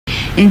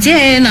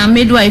Nje na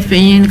midwife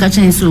yin ka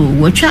chen so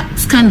watwa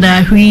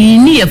scandal hwi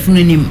ni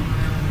yafunu nim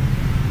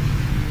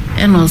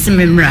eno se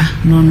memra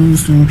no no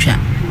nsu ntwa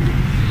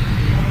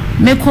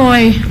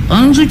mekoi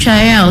onzu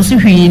chaya o se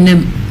hwi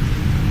nim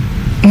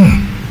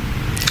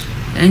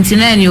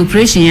entina ni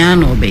operation ya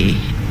no be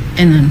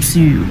enam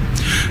siu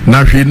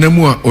na hwi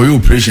namu a oyo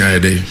operation ya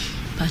dey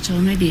pa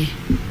cho no dey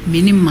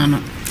minim ma no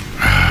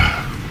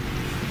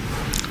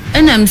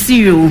enam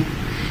siu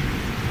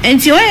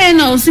enti oye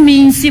na o se mi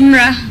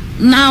nsimra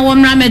na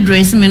wamra me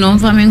dress me no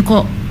fa me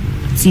nko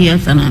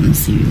theater na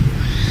nsi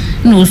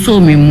no so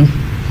me mu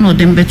no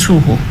dem betro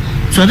ho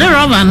so the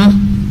rubber no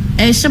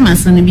e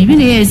shemase ne bibi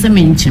ne e se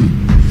me nchim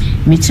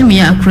me chim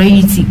ya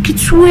crazy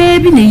kitwe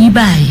bi na yi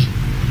bai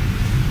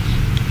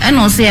e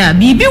no se a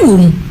bibi wo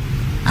mu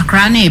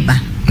akra na eba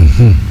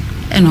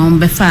e no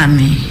mbe fa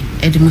me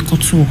e de me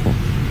koto ho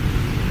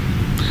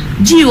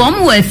ji wo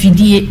mu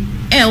afidie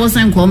e wo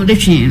san ko mo de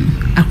twen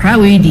akra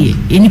we die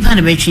enipa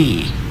de be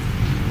twen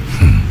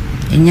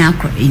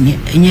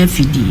enya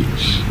fidi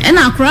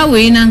ena akra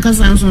we na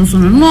nkasa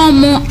nsonsono no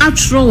mo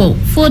atro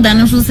folder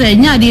no so say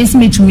nya de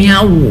esimetumi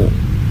awo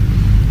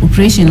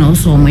operation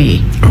also mo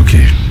ye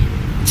okay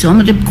so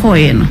mo de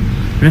koye no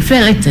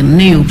reflect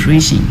na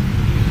operation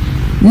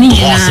ni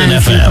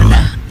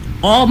na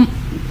o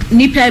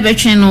ni pe be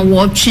twen no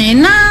wo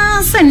twen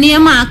na se ne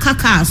ma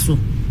akaka so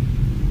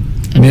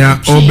nia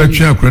o be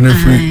twen akra na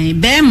free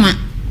be ma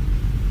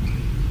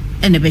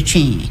ene be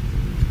twen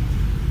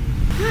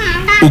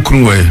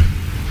ukruwe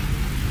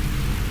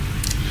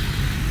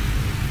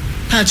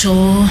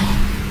Pacho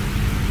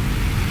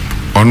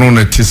ono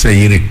na tise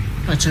yire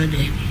Pacho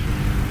de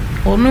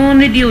ono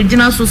ne di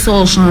ojina so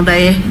so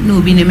dae na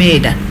obi ne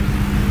meda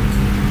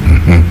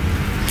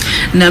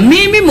na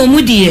mimi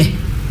momudie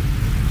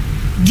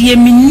die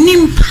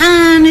minim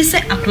pa ne se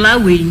akla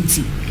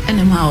wenti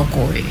ene ma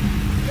okoe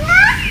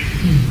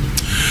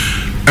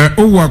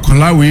owa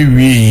akla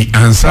we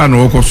ansa na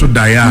okoso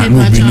dae a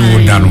no obi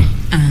no da no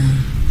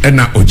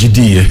ena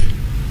ogidiye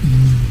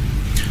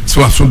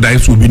so aso dae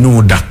so obi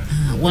no da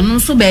wono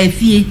so ba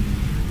fie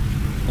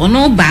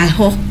ono ba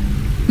ho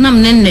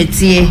nam ne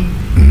netie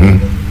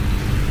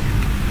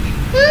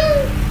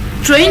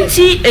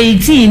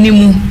 2018 ni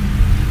mu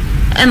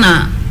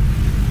ana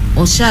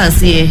o sha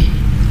se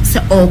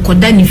o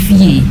koda ni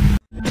fie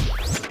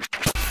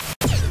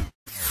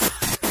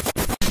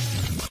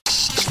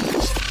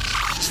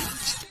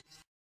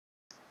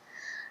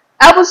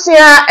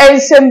abusia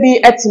ensem bi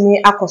etimi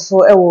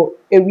akoso ewo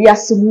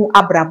ewiase mu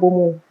abrabo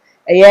mu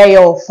eye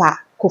ofa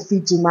Kofi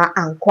Juma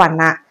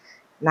ankwana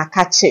na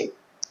kache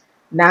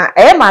na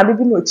ma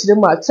bibi no chire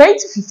mu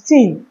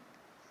 2015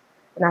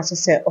 na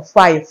se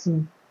ofa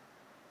yefun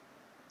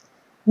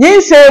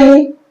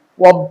nyinsemu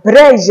wo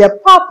breje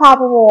papa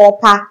wo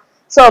pa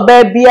so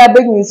ba bia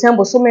be nyinsem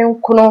bo so me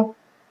nkono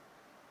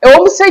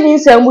wo se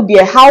nyinsemu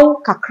de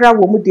haw kakra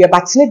wo mu de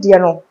batene de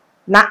no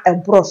na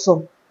ebro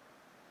so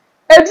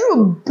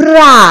edru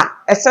bra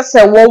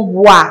esese wo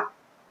wo a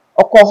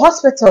oko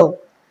hospital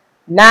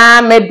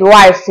na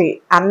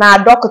midwife ana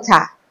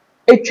doctor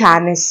etwa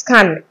ne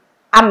scan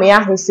ame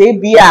ahose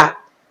bia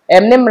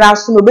ne mra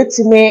so no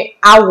betime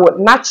awo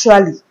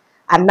naturally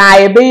ana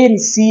ebe ni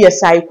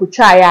CSI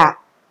kutwa ya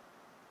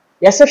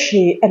yese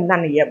hwe enna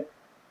ne yem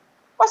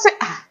wose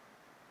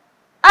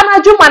ana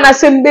juma na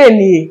sembe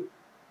ni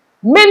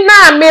me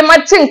na me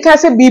matinka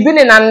se bibi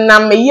ne na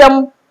me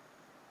yem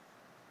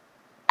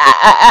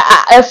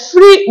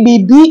free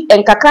bibi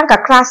enkakran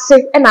kakra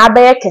se na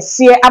abaye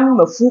kese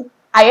amafu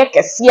aye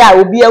kese a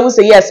obi awu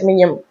se yes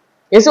menyem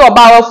yesi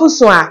oba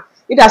wafuso a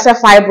it has a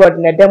fibroid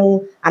na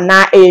demu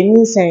ana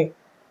nsem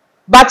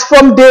but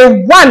from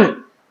day one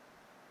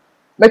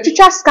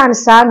metwitwa scan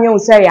sa me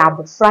say ya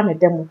abofra na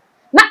demu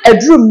na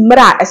aduru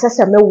mra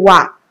esese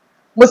mewa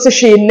mo se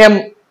hwe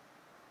nem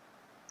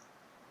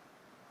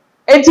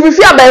enti bi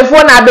fi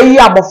abayfo na abayi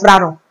abofra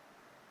no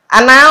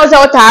ana o se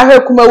wota ahwe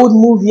Akomamu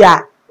movie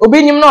a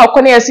obi nyim na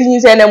okone yesi nyi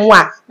na mu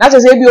a na so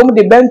se bi o mu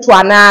de bentu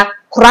ana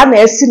kura na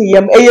esi ni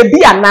yam eye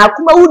bi ana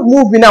Akomamu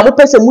movie na mo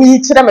pese mu yi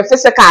kire me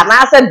physical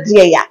na asa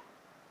de ya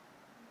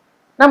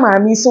na ma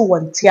mi so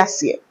wonti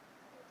ase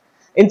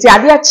enti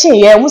ade a che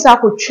ye mu sa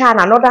akotwa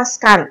na another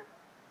scan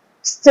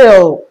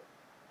still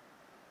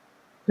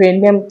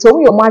when them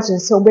to your margin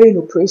so be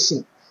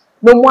operation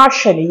no mu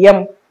ahwe ni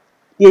yam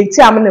de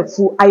enti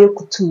amnafu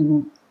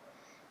ayekutu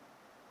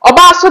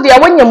oba so de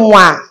wonyem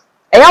a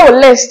eya wo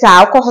list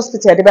a ko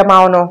hospital de be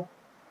ma no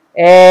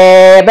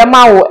be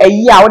ma wo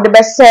ayi a wo de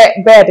be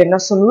se bed no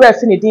so no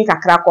afi ne din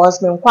kakra ko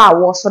hospital kwa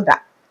awo so da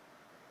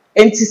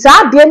enti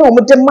sa de na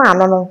wo de ma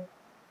no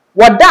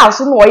woda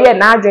so no ye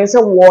na adwen se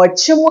wo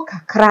chimu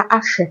kakra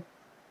ahwe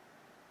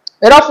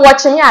erof wo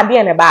chimi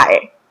ade ne ba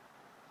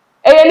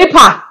eye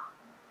nipa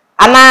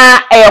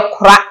ana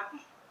kura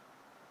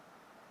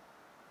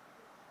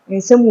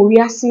nsem wo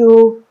wiase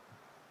o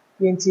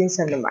yenti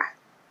nsanema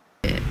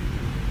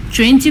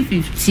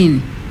 2015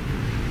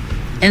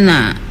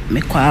 ena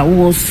mekwa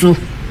wo so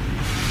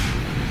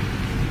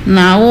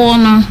na wo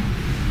no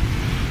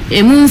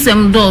emu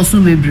nsem do so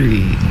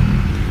bebre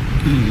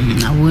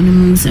I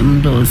won't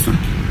some those.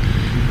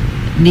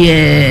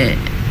 The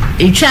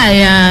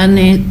Ichaya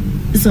ne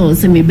so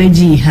semi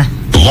beji ha.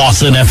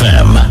 Lawson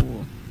FM.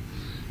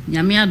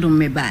 Nyamia do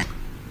me back.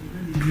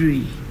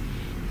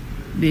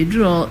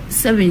 Bedro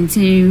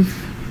 17th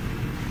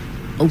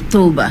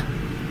October.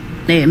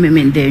 Na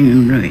me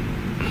den nri.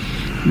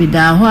 Me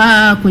da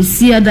hwa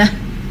kwesiada.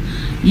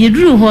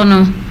 Yedru ho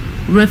no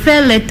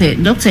refer letter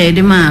Dr.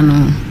 Edema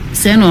no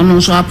say no no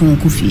so apon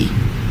kufi.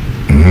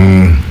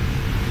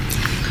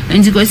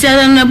 Nti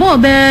kwesiada na bo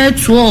be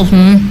 12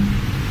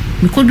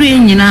 me kodu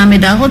nyina me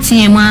da ho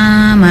tie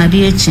ma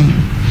de echi.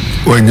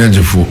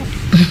 Onyanjefo.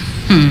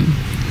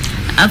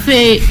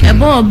 Afe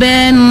ebo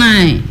be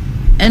 9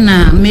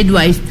 ena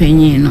midwife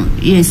penyin no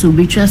yes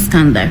obituary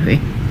scandal hwe.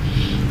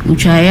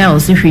 Uchaya o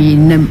se hwe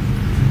nam.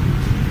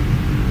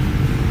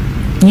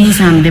 Ni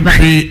sam de ba.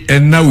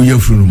 And now we are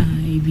from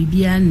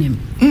Bibia nem.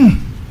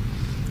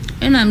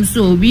 And I'm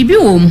so bibi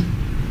wom.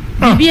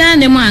 Bibia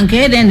nem anka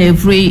e den na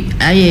free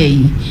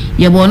aye.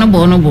 Ye bono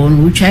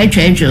we try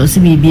o se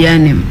bibia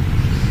nem.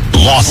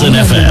 Lawson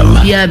FM.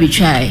 Bibia bi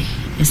try.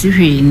 E se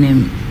hwe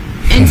nem.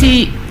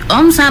 Enti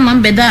sa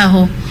man beda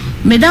ho.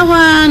 Meda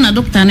wa na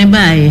doctor ne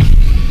bae.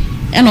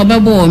 E no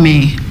bebo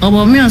me.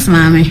 Obo me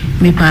osma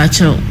me pa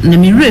cho. Na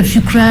me refi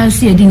kra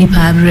se edi ni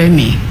pa abre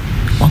me.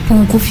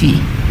 Wapon kofi.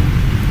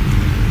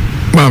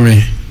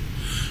 Mami,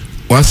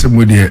 what's the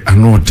moody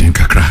anointing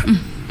kakra?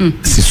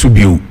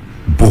 Sisubiu,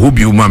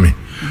 Bohubiu, Mami.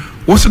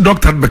 What's the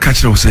doctor be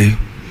catcher say?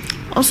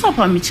 Also,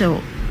 Pamicho.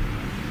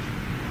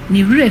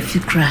 Ni refi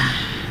cry.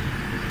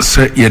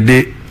 Say, ye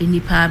day in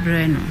the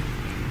pabreno.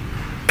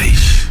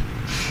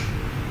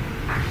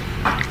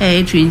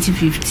 Eh,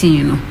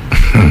 2015, no.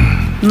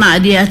 Na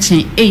dear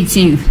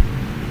 18th.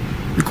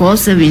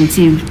 Because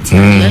 17th,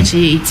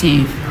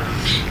 18th.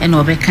 And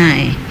over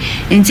kind.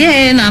 And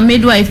then a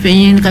midwife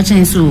penny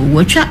catching so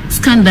watch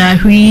scandal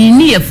we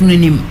near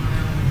funim.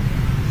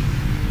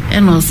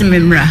 And also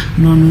memra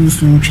no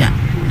suncha.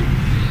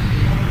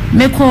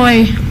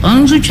 McCoy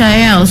on to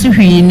child if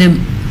we in them.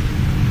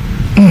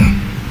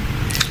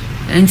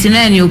 And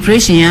then your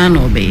operation yan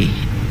obey.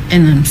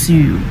 And I'm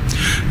see you.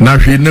 Now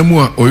she no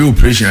more or your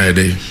operation a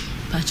day.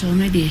 But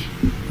already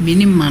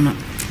minimum.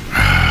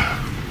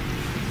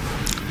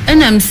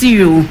 And I'm see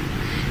you.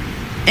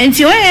 And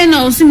you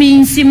know,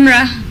 me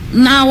simra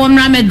now one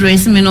ramen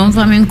dress me no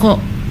famine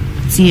co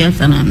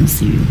theatre and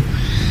see you.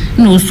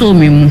 No so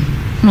me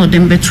no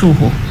them betrue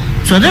ho.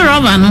 So the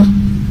robber no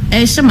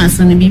shamas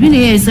and be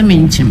is a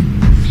minchim.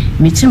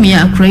 Mitchim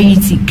ya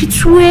crazy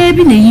kitwe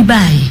be na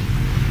buy.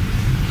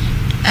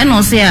 And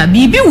no say a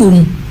bibi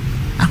womb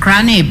a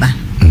cry neighbor.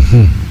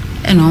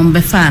 And on be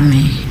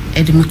family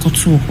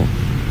edimicotu ho.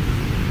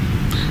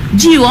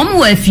 Gee, one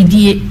more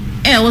fidie.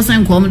 Was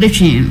nkomo de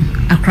twen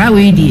akra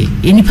we die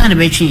eni pa de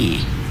be twen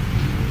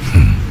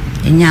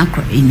enya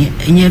akra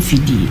enya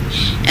fidi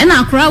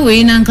ena akra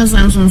we na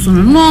nkasa nsonso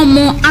no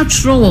mo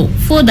atro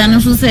folder no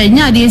so say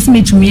enya de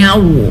esimetumi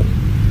awo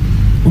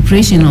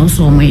operation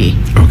also mo ye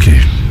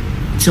okay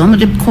so mo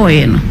de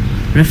koye no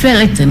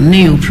reflect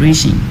na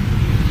operation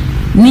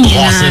ni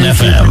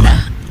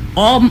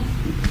na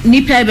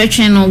ni pa be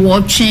twen no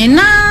wo twen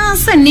na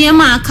se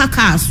niema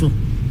akaka so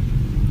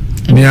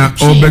Nia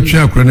o betwe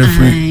akra na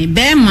free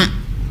bema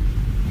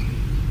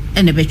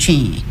ene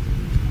betwe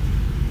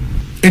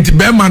enti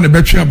bema na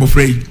betwe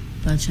abofrei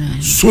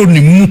so ni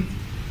mu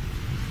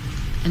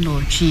ene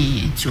o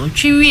twi ti o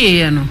twi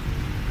wie no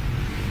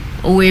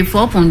o we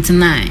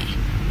 4.9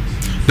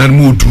 dan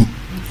mu tu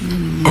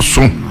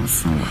oso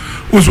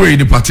oso yi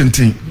di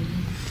patentin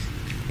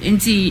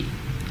enti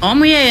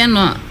omo ye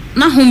no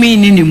na humi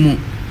ni mu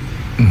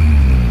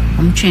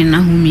twi na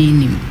humi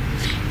ni mu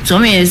so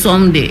me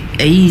some de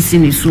ayi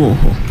sini so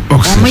ho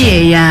omo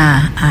ye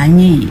ya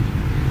anyi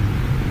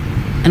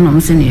eno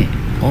msene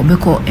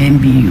obeko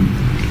MBU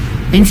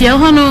enti e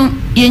ho no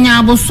ye nya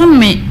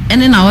abosomme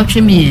ene na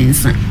watwe me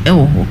yensa e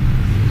wo ho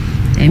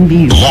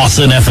MBU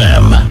Lawson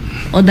FM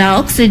oda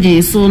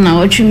oxygen so na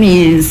watwe me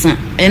yensa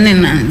ene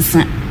na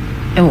nsa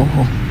e wo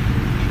ho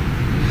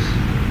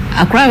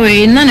akra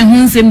we na ne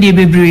hunsem de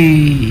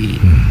bebre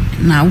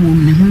na wo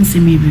ne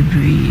hunsem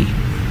bebre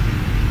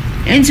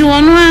enti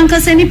wono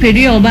ankasa ni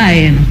pedi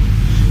obaye no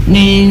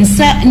ne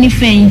nsa ni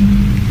fen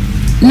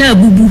na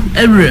abubu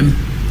awrem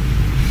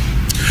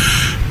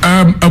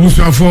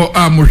abusuafo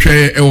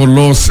amohwe e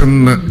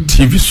Lawson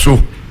TV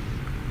so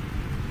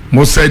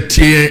mo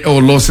setie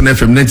e Lawson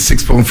FM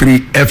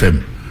 96.3 FM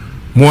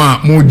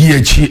mo di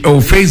achi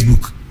e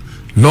Facebook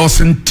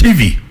Lawson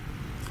TV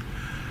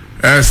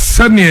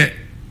sane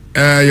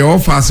ye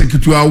ofa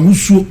sekitu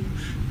awusu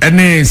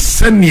ene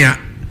sania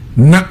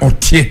na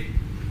otie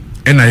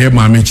ena ye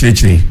maame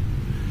chirechire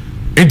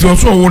enti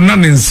oso wo na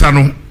ne nsa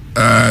no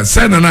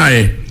sena na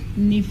ye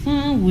ni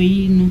fa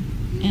we no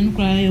en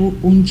kra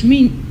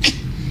ontumi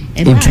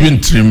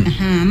trim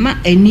ma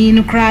eni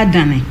no kra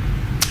dane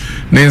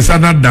ne nsa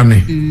na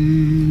dane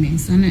ne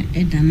nsa na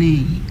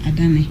edane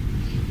adane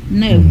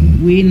na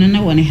we no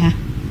na wone ha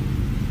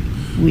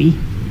we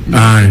no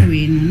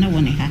na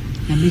wone ha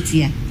na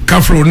betia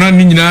kafro na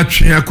ni nyina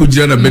atwe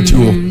akogire na beti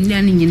ho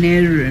ya ni nyina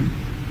erem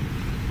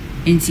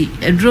enti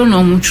edro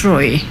no mu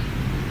troye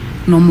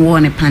no mu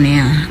wone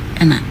panea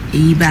na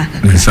eyi ba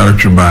aka ni sare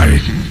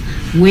twibae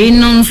we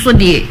no so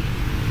de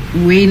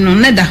we no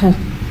na da ho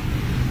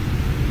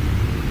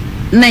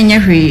na nya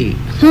hwe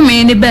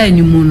home ne ba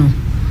anyumu no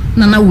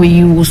na we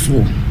yi wo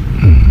so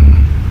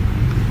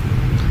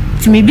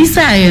ti me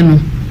bisa aye no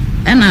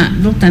na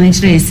doctor ne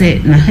kire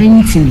se na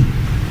hanyitini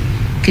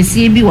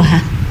kesi bi wa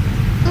ha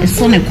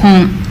eso ne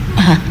kon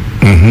ha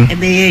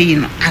ebe ye yi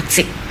no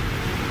ate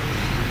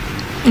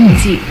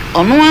nti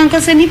ono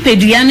ankasa ni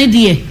pedua ne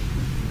de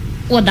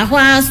oda ho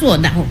aso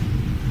oda ho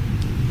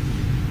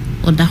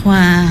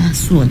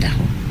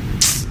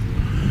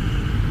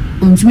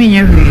untumi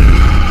nyere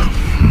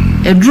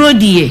edro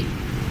die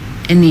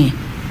ene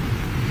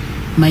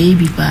maye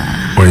bi pa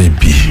oyi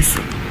bi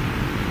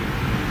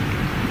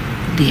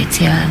de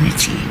tia ne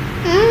chi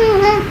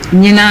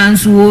nyina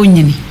nso wo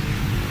nyini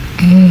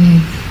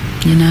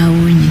nyina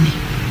wo nyini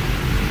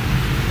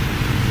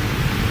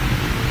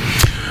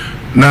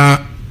na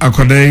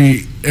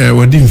akodai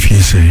wadi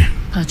mfise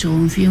pacho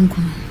mfie nko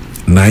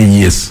 9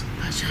 years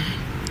pacho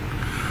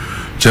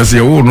chese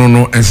wo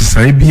no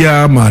ensesai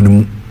bia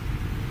manum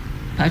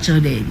pacho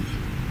de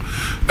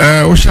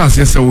wo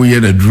chance se wo ye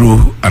na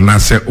duro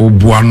anase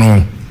oboa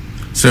no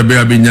se be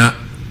abenya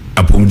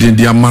apomden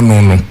dia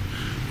mano no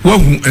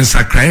wahu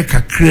ensakrae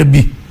kakra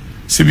bi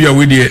se bia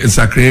we de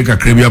ensakrae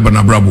kakra bi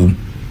abana brabo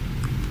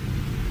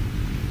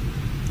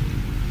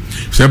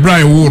se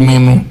bra wo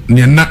no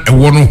ne na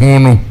ewo no ho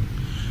no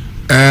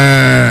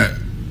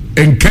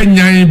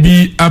enkanyan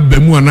bi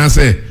abamu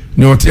anase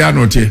ne otia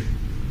no tie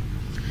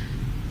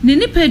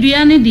ni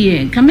pedua ne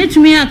de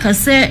kametumi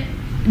akase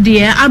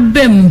de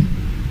abam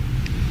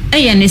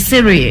eye ne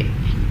sere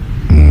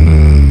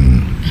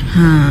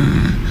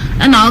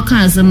ana o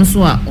kan asem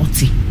so a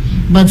oti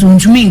but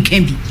untumi nka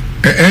bi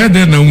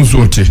de na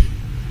unso oti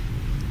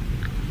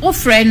o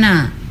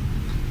frena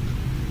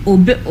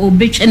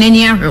obe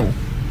tweneni ahwe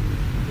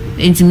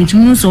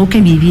entimitumi so ka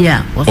bibi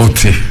a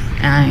oti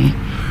ai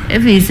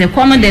efi se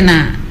kwama de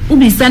na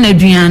ubisa na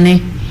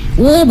aduane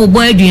wo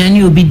bobo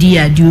aduane obidi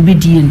a de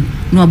obidi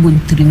no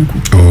abontrinko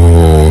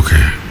oh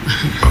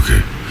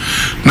okay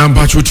na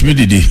mpacho timi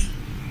didi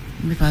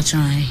me pacho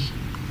ai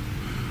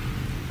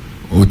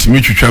o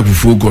timi twitwa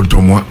kufu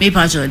gontomo me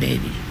pacho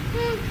dedi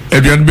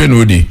aduane be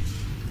no di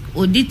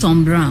odi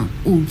Tom Brown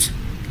oat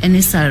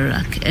ene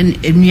sarak en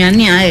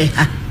enuane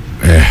a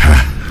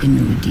ha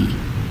enudi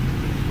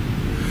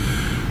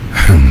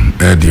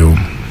edio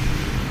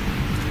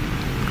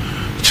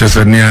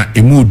chesania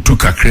emu tu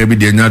kakra bi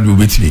de nya do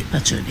betimi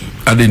pacho dedi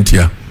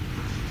adentia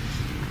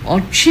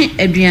otwe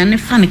aduane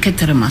fa ne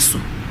ketere maso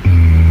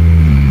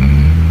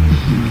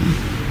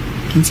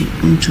kinti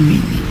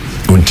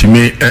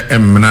untumi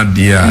emna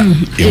dia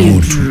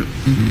emutu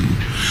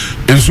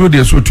enso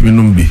de so tumi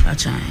numbi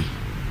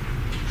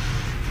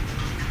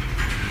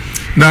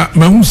na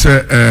mahu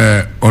se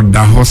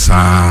oda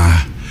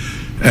hosa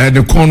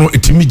de kono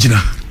etimi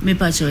gina me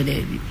pacho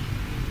de bi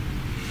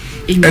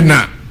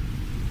ena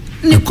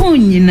ne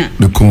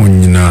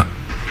konyina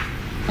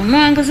ono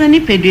angasa ni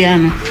pedua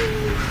no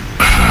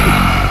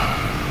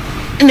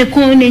ne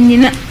kone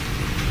nyina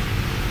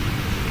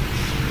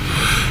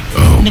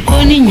ne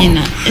kone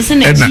nyina ese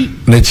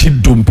na chi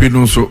dompe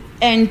no so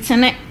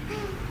entene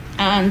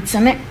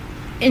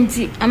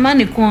enti ama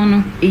ne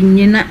kono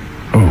enyina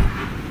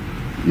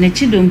ne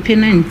chi dompe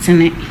no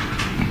entene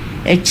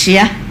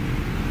echia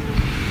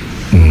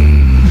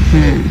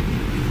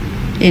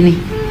eni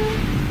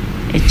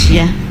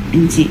echia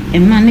enti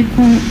ema ne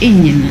kon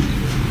enyina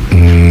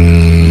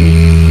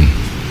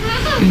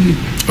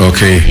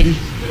okay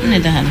ne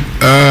dahana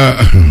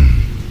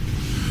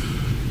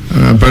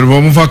pero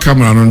vamos va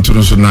camera no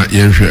nto so na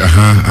ye hwe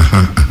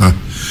aha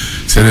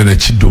sele na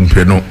chi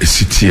dompe no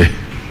esitie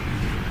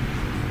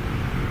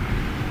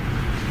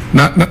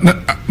na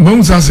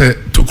monza se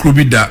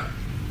tokrubi da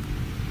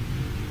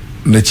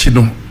na chi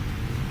no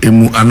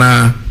emu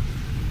ana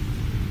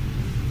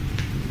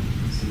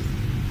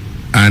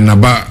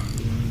anaba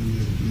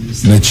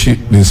na chi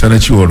ninsana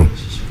chi woro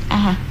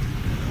aha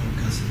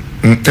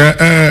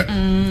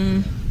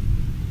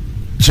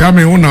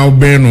Jame una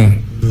obeno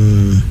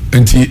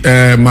enti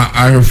ma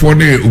ahefo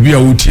ne obi a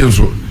wotie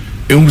so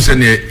ehun se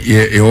ne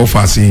ye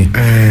ofasi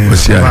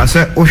osia ba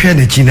se o hwe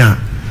de china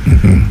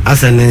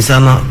asa nensa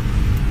na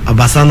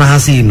abasana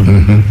hasi no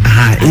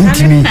aha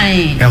intimi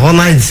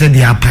hona se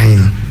de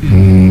apan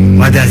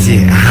wada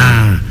se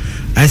aha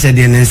asa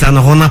de nensa na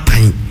hona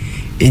pan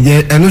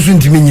eje eno so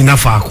intimi nyina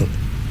faako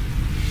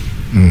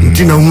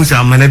ntina hu se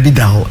amana bi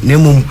da ho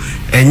nemum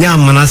enya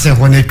amana se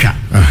ho ne twa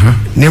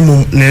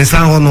nemum nensa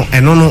ho no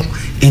eno no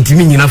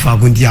intimi nyina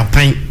faako nti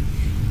apan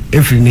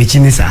efiri ne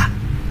chini sa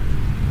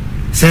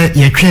se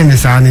ye twen ne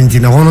sa ne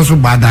ntina ho no so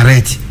ba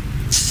direct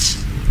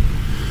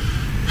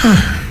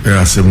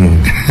ya semu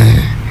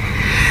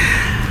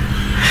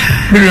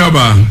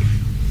Miriaba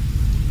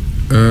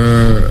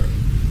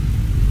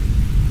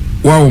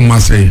wow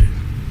masay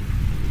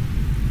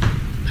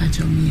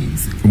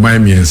my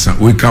miensa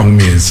we come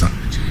miensa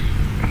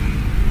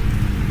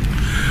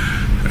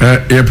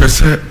ye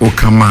pese o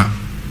kama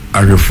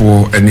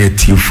arefo ene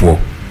tifo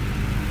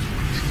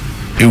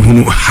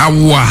ehunu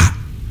hawa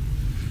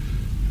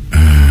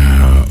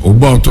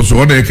oba to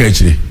so de ka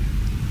echi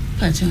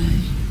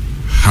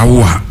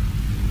hawa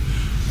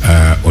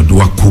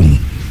odwa kum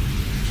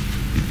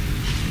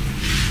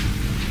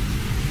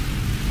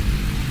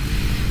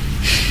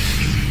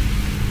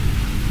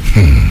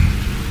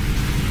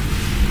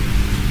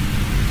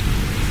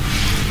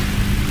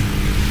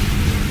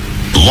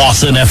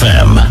Lawson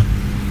FM.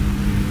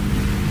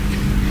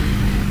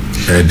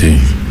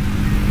 Eddie.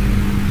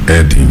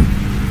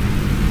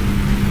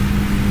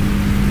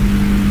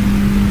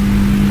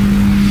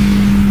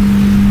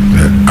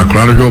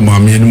 Akrana jo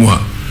mami ni mo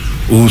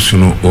o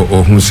suno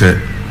o hu se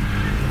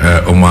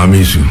o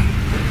mami su.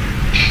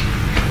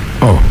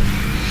 Oh.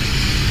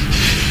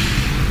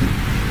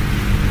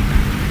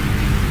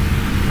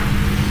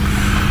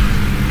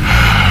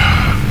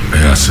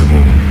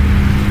 Yasemu.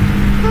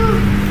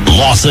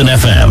 Lawson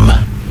FM.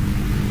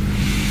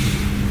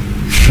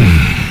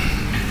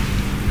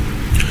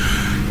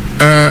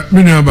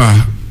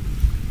 Minaba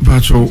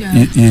bacho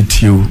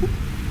yetio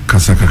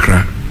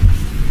kasakakra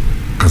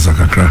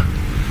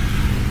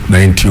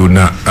na intio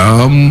na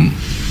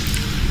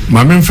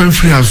mame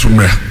mfamfiri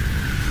asomra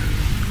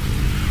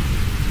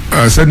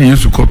sani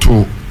Yesu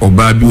koto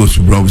oba bi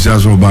osubra obisa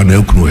so oba na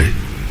ekunu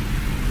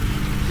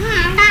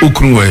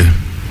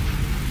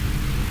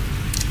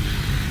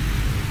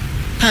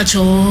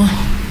pacho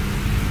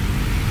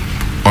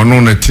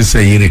ono na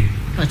tise yire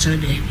pacho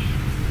de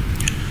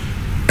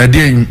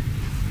edien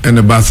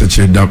ene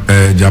baseche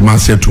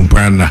jamase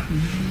tumpana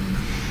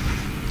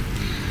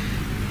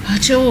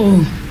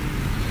pacho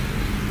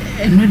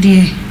eno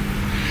die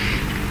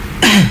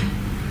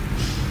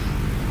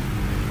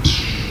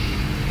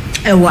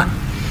ewa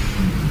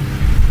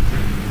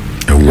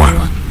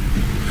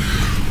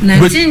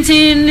na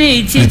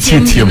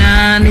tintin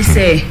na ni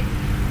say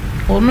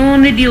ono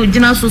ne di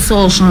ogina so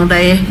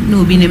dae na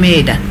obi ne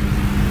meida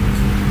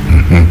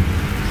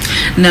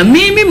na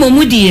mimi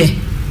momudie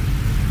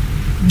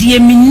die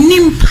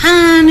minim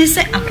pa ne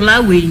se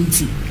akla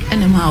wenti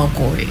ene ma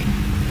okoe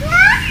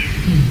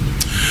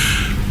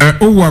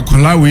o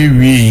akla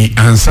we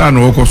ansa na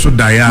okoso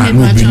dae a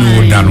no obi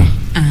no da no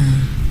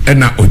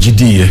ena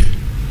ogidie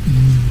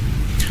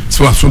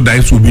so aso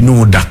dae so obi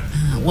no da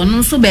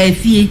wono so ba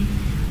fie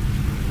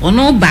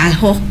ono ba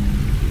ho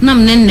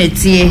nam ne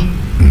netie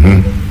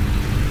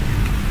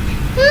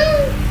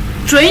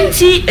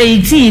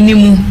 2018 ni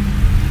mu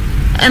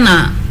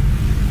ena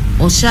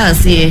o sha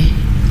se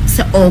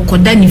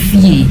okoda ni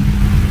fie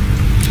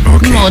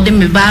okay no de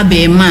me ba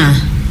be ma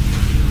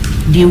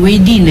de we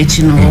di na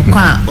chi no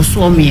kwa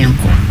oso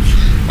mienko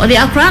o de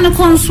akra ne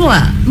konso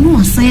a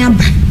no san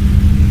aba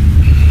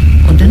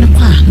o de ne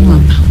kwa no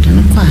aba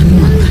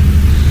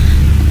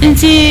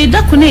nti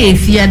da ko na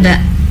efia da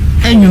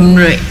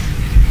anwumre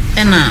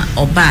ena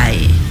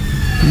obae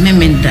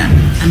memenda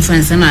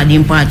anfansa na adi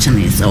mpo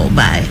achane se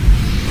obae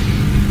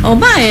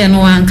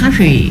no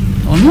ankahwe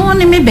ono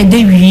ne me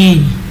bede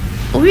wie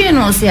owie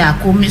no se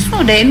akomi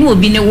so da enu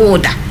obi ne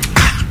woda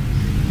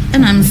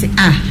ena mse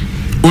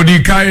odi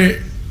kai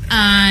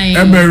ai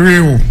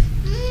eberewo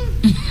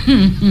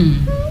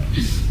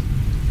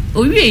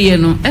owie ye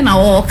no ena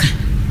woka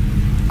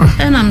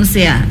ena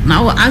mse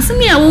na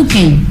asemi a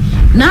woken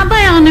na aba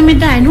ya ne me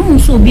dai no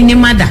so obi ne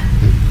mada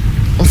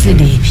o se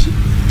debi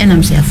ena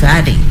mse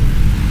afade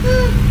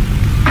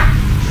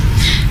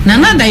na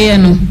nada ye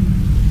no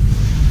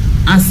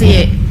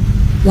ase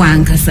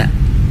wankasa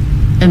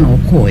ena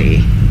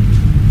okoe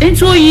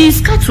ento yi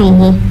skato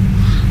ho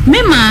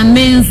me ma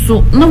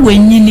menso na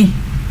wanyini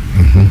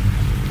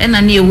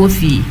ena ne ewo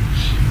fi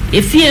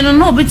efie no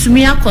na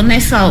obetumi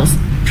akonnect house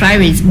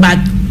private but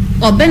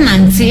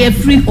obenante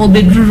free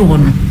obeduru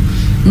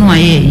no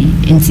aye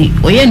enti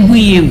oye nhu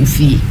ye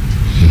ufi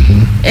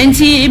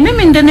enti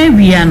memenda na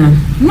wia no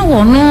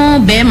wono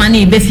be ma na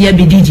ebefia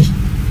bedidi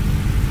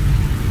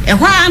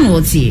ehwa na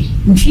otie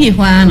mfie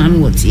hwa na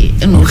no otie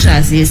eno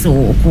chase se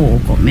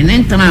okoko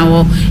menentana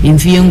wo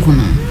mfie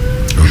nkuno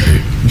okay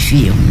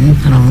mfie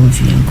ntana wo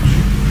mfie nkuno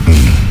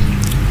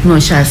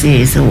no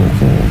chase se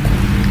okoko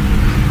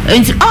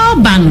enti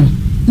oban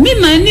mi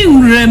mani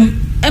wurem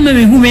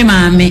ememe hu me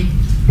maame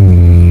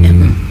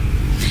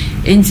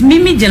enti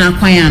mimi gina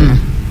kwan no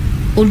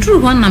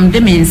oduru ho nam de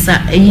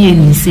mensa eye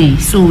ni sei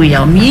so we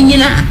ya mi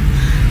nyina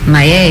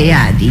na ye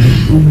ya ade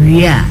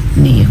owia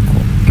ne yeko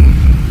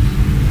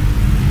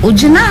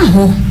ojina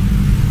ho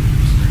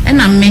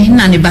ena me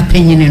na ne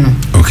bapanyini no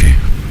okay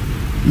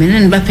me na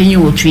ne bapanyi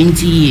wo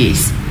 20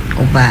 years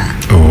oba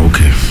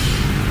okay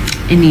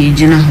eni ye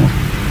jina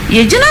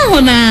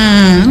ho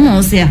na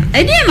no se a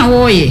edi na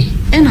wo ye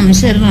ena me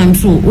shere na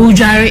so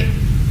odware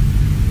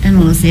ena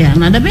wo se a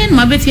na da be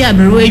ma be fi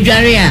abere wo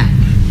odware a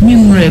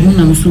nimure mu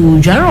na so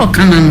odware o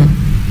kana no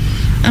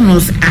ena wo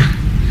se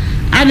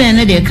ada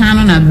na de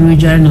kana na abere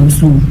odware na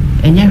so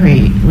enya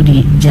hwe wo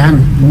di jan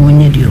mo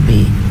nya di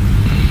obe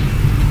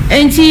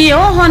enti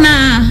oho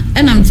na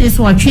enam te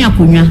so atwe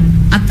akonwa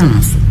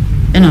atana so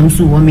enam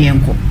so wo me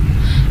enko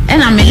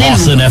enam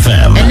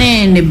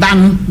ene ne ba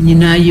no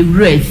nyina ye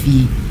wura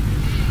afi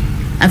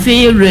afi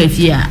ye wura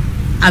afi a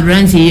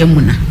abrante ye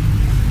muna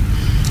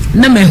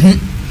na mehu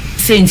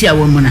senti a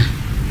wo muna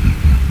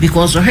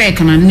because o he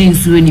kana ne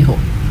nsuo ni ho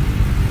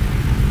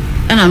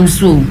enam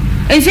so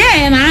enti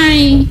e na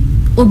ai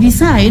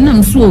obisa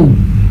enam so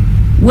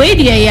we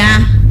die ya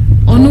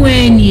onu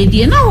eni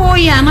die na wo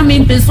ya na me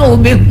pese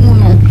obehu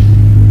no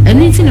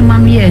anything the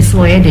mommy is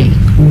so yede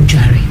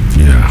ujare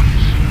yeah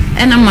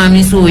and a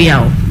mommy so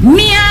yaw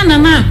me na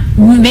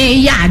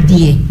me ya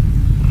de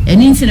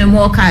anything the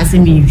more car say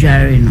me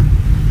ujare no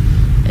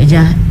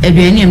eja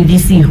ebiani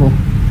MDC ho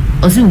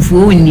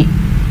osimfuo oni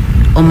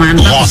o man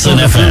ba so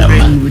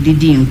FM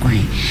didi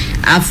nkwan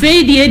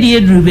afi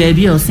die duru ba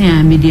bi o se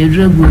a me de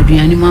dragu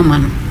aduani mama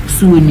no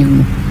so oni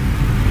mu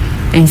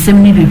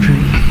ensem ni bebre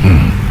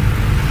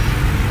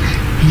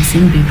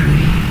ensem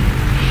bebre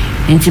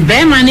enti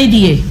be man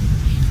die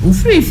o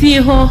free fee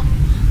ho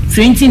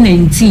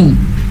 2019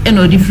 and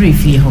o di free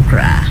fee ho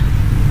kra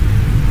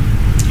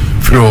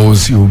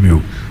froze you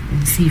bio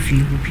see fee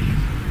ho bio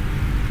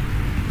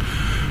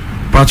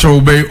pacha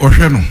obey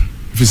ohwe no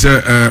fi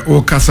se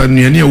o kasa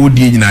nuane a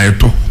wodi nyina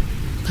yeto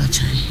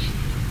pacha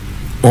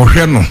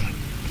ohwe no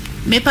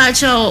me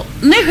pacha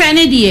ne hwe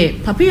ne die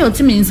papa yo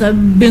timi nsa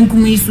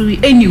benkum isu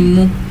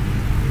enyimu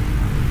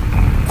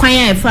kwan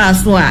ya fa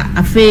so a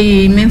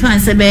afi me fa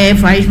se be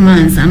 5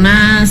 months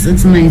ana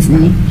 6 months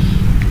ni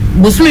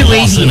Busumi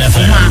waiting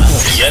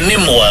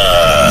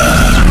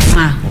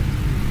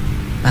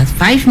but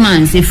 5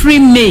 months a free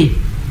May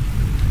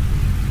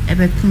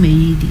ebe kume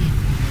yidi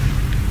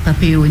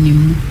papa yo ni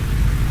mu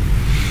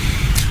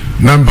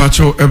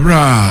Nampacho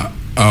ebra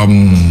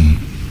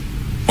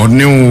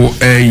oneu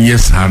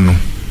yes ano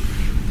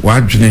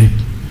wadwene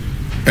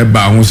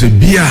eba ho se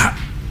bia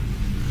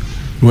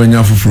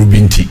wanya fufuru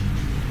binti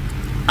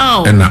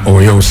na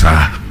oyo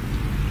sa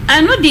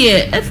ano de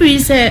every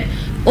say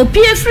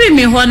opie free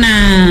me ho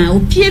na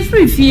opie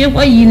free fie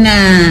ho yi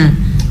na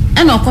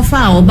ena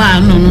okofa oba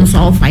no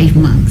so 5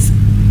 months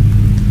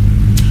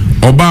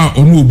oba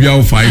onu obi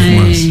 5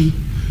 months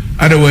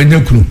ada wanya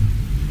kunu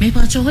me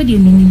pa cho ho de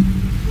ni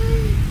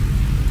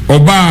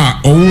oba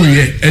owo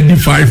ye edi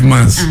 5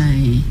 months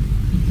ai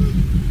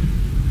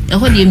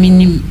ho de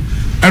minim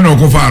ena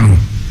okofa no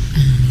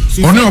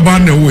oni oba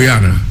na wo ya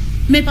na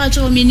me pa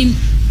cho minim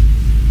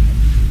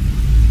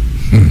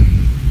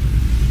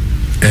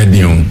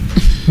edion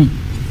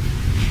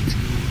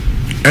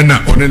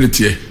ena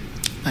onentie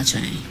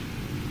pachai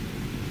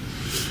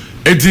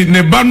eti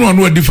ne ba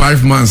no adi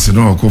 5 months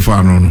no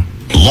okofa no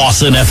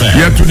Lawson FM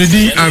ya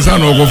tunidi ansa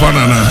no okofa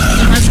na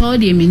aso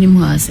de minim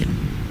ho asem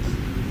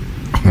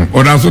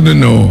ona so de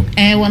no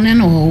wona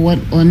no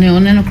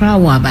one no kra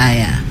wa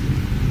baya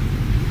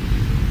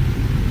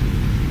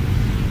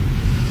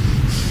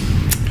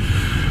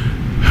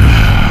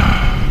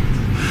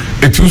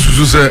etu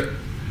susu se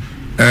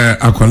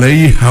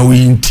akwalai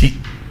hawinti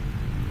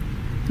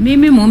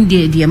mimi mom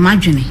de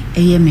madwene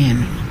eye me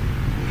no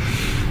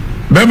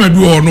be ma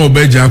du o no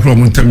be ja akro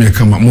montam ye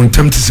kama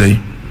montam te sei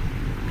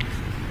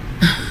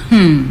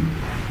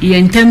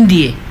ye ntam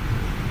die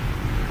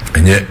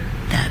enye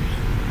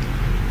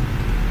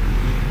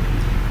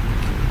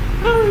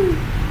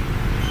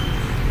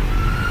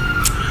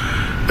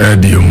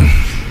dium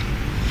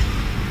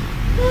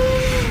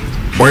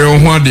oyo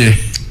ho ade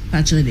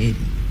pacho de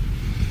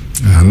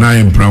na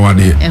imprawa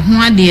de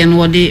ho ade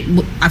no de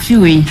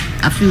afiwe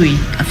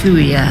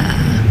ya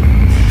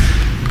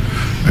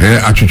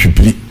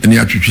atwitwipri ni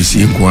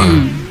atwitwisi kwa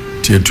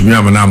tie tumi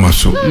amana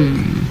amaso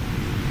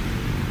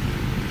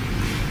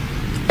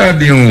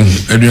adiun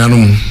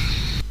aduanum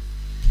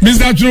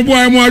Mr. Chubo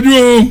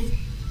amwaju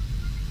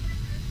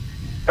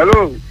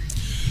hello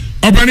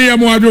obani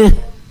amwaju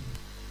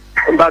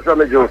mbaso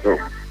me joso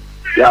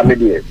ya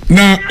medie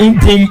na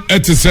umpum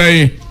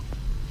etesai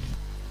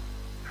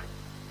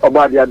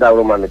obadi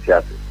adawro ma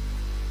metiate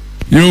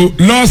you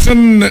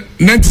Lawson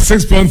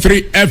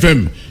 96.3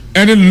 FM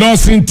and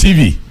Lawson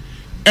TV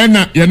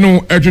ena ye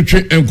no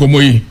etwetwe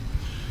enkomo yi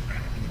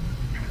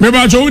me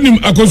ba jo unim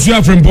akosu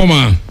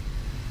afrempoma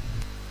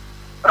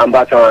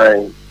ambaso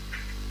ai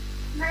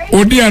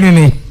odi anu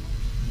no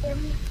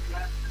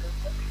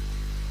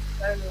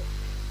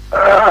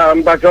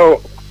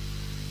ambaso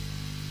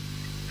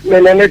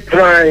menene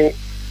try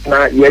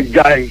na ye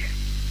guy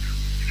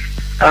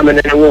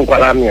amenene won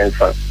kwala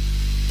miensa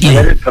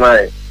menene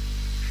try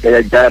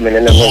ye guy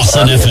menene won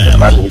Lawson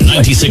FM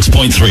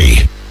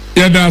 96.3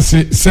 yada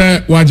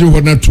se waje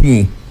hona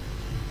tumu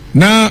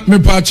na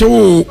mepache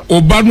wo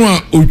obanu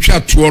a otwa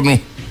to no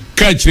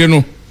ka kire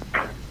no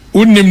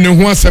unim ne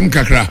ho asem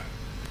kakra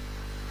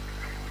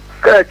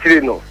ka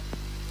kire no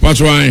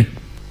what's why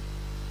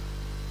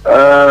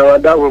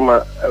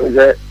adawuma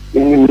ze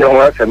unim ne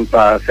ho asem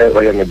pa se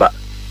oye me ba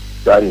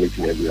dan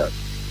mitine bia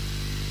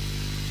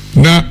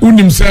na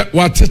unim se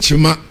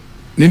watechima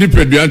ne ni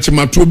predua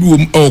chima to bi wo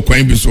o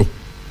kwan bi so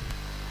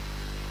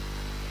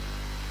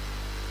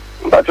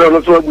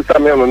Patrol so bu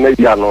same ma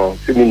media no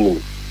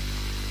semini.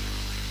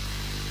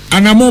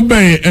 Anamo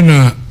ben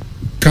na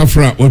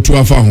kafra otu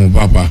afa ho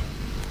papa.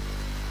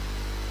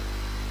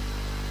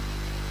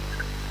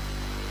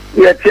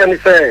 Ye tiani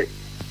say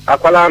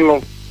akwala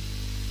no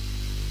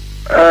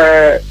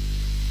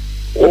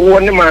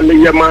woni ma me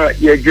yema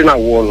ye gina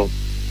wo no.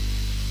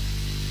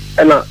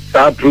 Na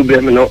sa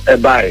problem no e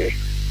bae.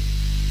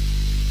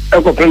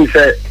 Eko pem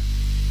say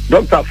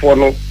doctor for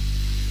no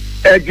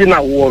e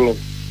gina wo no.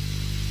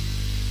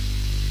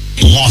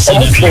 Lost in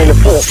the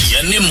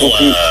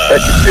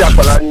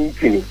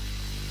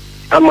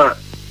ama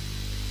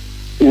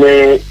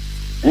ne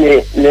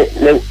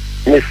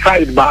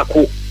side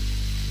bako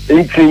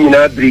ntini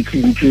na break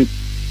nti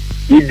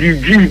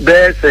yidigi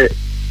bese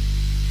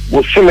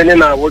wo somene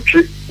na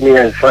wotwe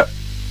miensa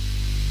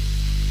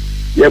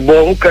ye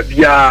bon ka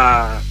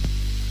bia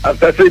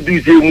afase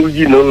du se mu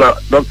yi no na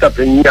doctor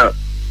penya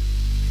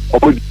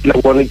o la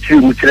woni tri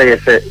mu kire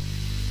yese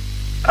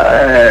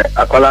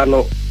akwala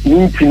no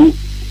ntini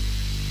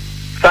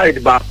side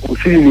back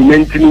usini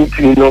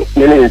mentini no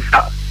nene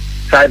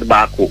side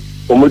back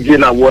omoje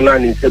na wona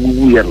ni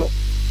sebugu ye no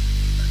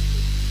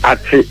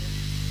ate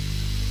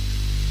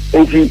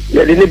nti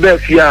ye de be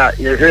fia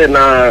ye hwe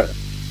na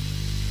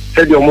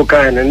sedi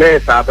omuka ne ne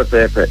sa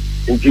pepepe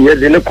nti ye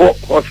de ne ko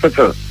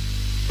hospital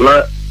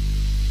na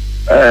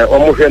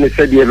omuhwe ne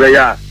sedi e be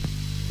ya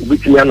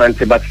ubiti ya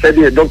nante but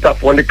sedi doctor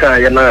for ne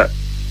kan ye na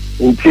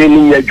nti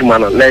ni adwuma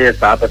no na ye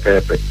sa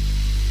pepepe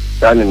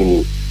tani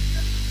ni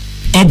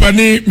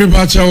Opani me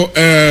bacho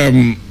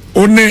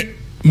one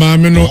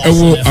maame no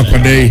ewo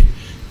akwadai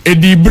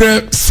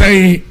edibre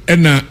sai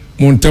na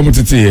montam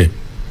tete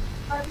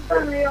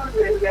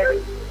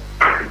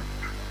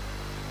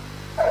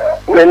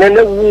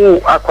menene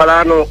wu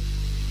akwala no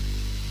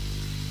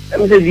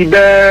emse di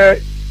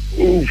be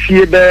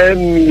fie be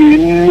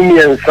mi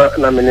ensa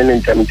na menene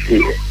ntam tete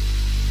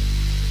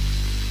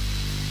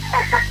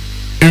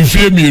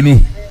enfie mienu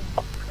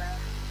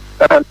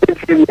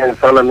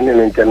sala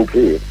menene ntam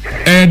tete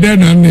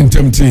den an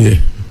ntam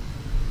tete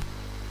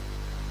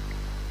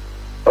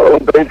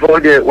ben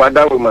for de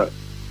wadawuma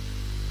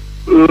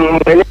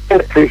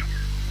menene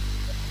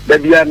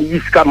babia mi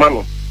iska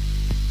mano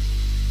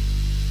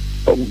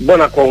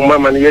bona ko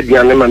mama ni yedi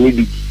ane ma mi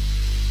bi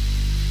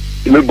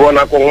mi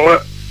bona ko ma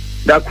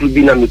da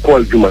krubi na mi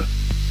call juma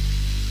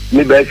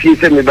mi ba fi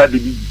se mi ba bi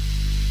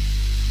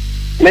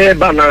me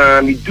ba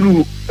na mi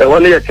dru e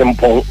wona ye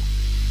tempon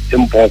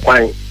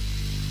kwan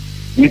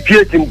mi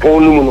pie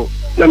tempon no mu no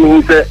na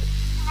mi se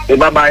e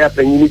baba ya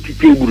panyi ti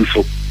teburu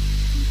so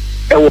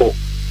e wo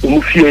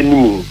mu fie ni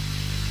mu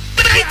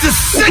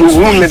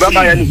me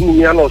baba ya ni hu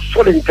mi ano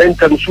so le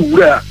tentam so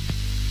wura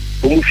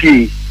mu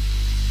fie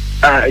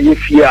ye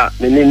fia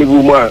ne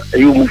bu ma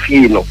e mu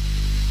fie no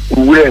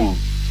wura mu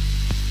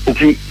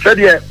nti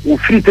sede wo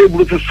free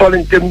teburu so so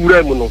le tentam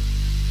wura mu no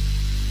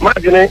ma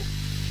gene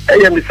e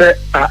ye mi se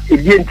e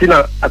die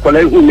ntina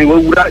akola hu me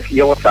wura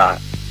fie wo sa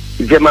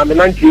je ma me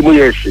nanti mu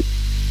ye shi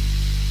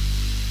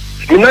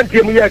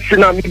minanti mu ya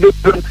shina mi be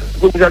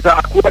ko ja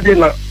akwa de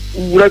na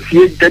wura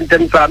fie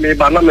tenten sa me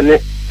ba na me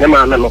ne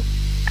ma na no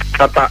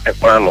tata e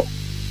kwa no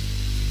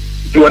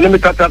jo ne mi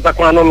tata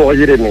kwa no no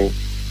yire ni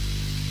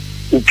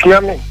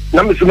upia me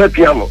na me suma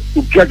pia mo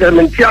upia ja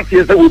me tia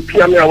se se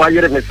upia me wa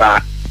yire me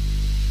sa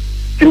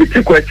ti mi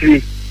ti kwa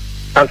tri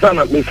ansa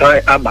na me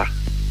sai aba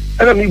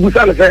ana mi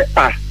busa na se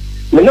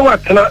me ne wa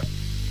tena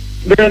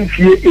ben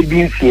fie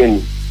ebin fie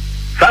ni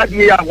sa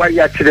die ya wa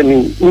ya kire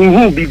mi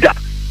hu bi da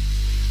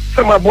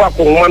sama bo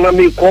akoma na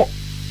me ko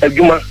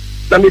adwuma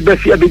na me ba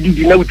fi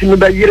abedidi na wuti me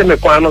ba yire me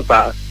kwa no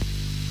sa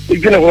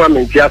edwene ho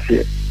amenti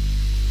ase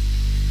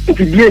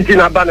nti die nti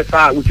na ba ne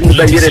sa wuti me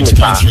ba yire me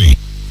sa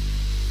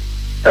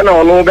ana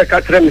ono be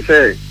ka kire me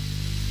se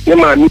ne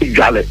ma mi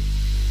dwale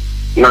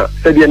na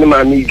se die ne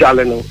ma mi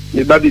dwale no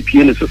me ba bi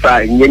pie ne so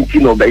sa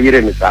nyanti no ba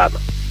yire me sa no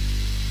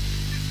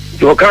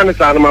jo kan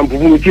sa na man bu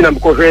mu ti na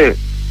ko he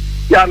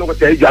ya no ko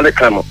te dwale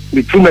kan no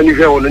me tu ma ni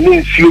he ono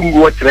ni nsuo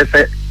ngu wo kire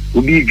se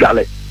obi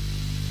dwale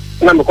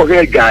na me ko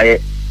he gae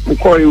me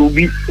ko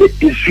obi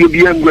nsuo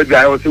bi ngu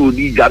gae o se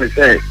obi dwale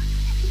se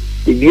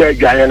ebi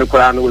gae no ko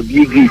na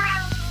obi gate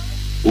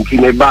nti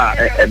me ba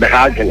e be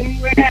ha gene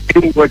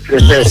ngu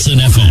kire se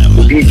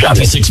obi dwale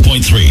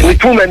 96.3 me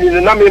tu ma ni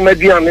na me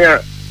mediane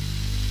a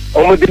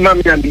omo de ma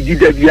me ambi di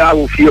da bia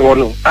wo fie ho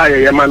no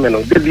aye ye ma me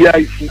no de bia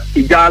isi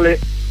igale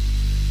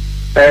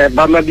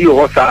ba ma bi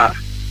ho sa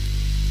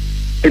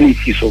eni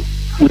si so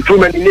tu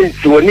ma ni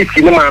nsi woni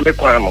si ne ma me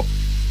kwa no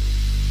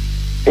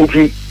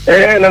nti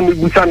na mi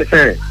busa ne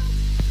se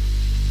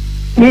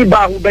ni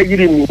ba hu ba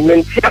yiri mi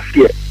menti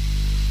afie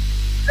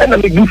na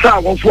mi busa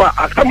won so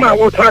akama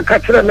wo tra ka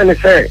kire me ne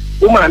se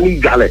o ma mi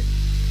gale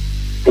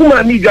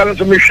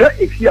so me hwe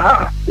efi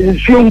ha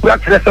nsi o ngua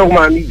kire se o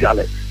ma mi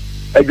gale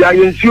aga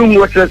nsi o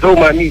ngua kire se o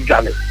ma mi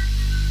gale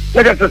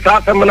na ka se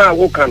sa sa na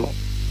wo ka no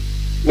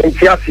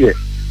menti afie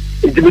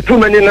nti betu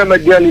mani na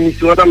madiani ni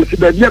si wona me se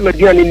ba bia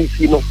madiani ni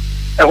si no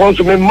e ho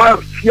so me ma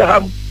fie ha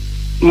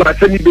ma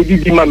se ni be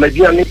di ma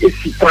madiani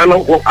esi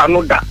kwano ho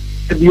anoda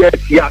bia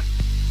sia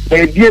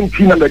DMT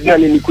na medina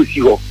ni kosi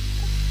ho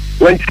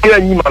when tira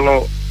nyima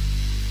no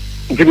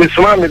nti me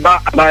soma me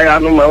ba abaya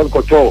no ma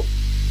ko to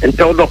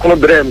ente o dokono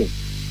brem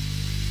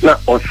na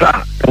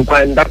osa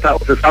nkwan data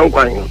osa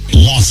nkwan no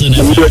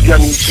dia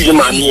ni ti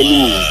ma ni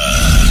ni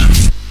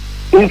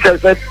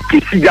inse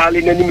kisi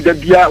gali na ni da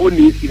bia o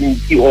ni siri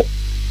ti ho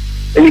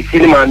eni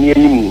siri ma ni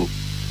ni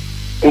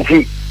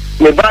nti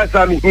me ba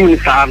sa mi ni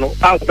sa no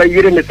a ba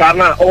yire me sa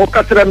na o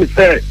katra me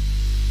se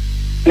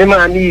ne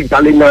ma ni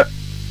gali na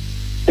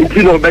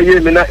nti no ba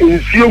yire me na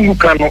nsuo ngu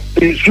ka no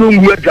nsuo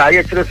ngu aga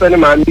ye kire se ne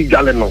ma ni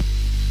gali no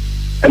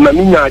e ma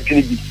mi nya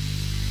adwene bi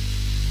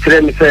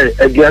kire me se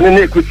aduane na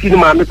ekosi ne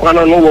ma me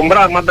kwana no wo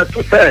mra ma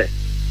beto se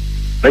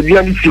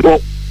aduane si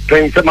ho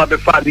pen se ma be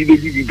fa di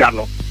di da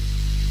no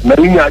ma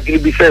mi nya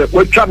adwene bi se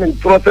wo twa me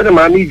tro se ne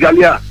ma ni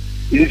gali a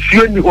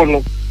nsuo ni ho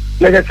no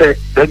na je se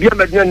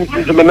aduane aduane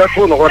si so me na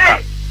fo no hota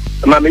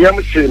ma me yam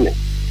se ne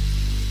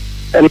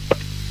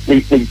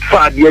ni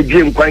fa di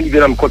agem kwan di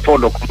na me ko to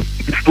do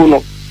ko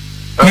no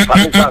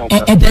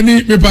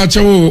opani me pa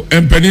chewo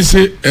empani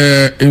se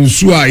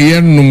nsu a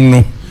ye num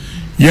no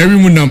yari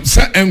mu nam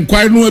sa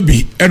enkwai no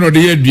abi eno de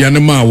ye aduane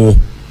ma wo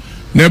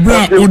na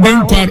bra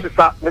odin kwa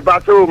me pa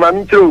chewo ma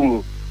mi chewo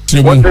mu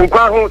wo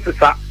tenkwa ho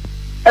sesa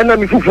ena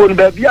mi fufuo no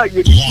ba bia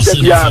ye da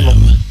bia no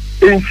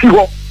ensi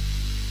ho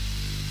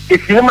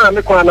esi ma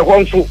me kwa na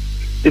ho nso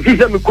esi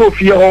se me ko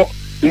fie ho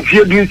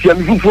nfie du nsia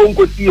mi fufuo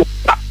nkosi ho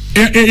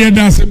ye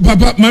dance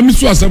papa ma mi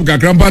so asem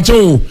kakra pa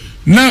chewo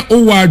na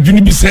o wa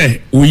adwene bi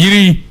se o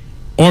yiri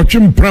o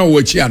twempra o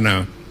achi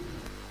ana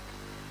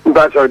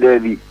ba so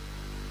David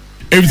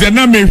if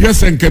na me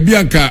hwese nka bi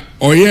anka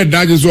o ye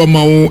daje so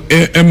ma wo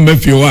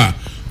mmafio a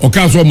o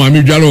ka so ma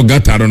me dwalo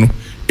gataro no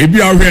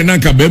ebi a hwe na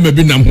nka be ma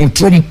bi nam ho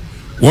trom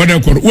wo de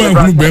kor wo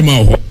ahunu be ma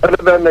ho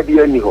be ma bi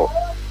ani ho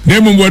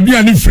dem mo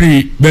bia ni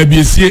free ba bi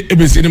esie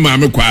ebesi ni ma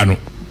me kwa no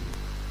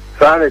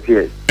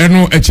sanity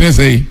eno e kire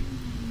sei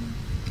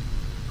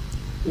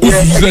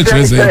usu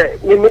kire sei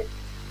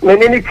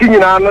menini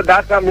tinyina no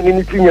data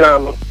menini tinyina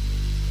no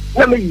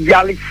na me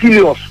yale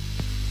serious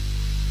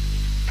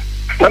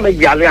na me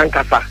yale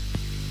ankasa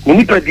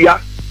ni pedia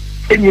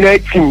enyina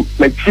chim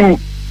na chim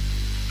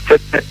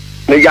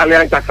me yale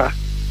ankasa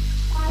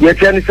ye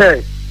tiani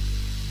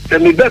se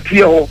me be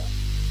pie ho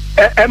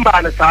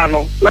emba ne sa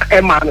no na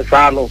emma ne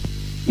sa no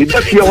me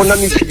be pie ho na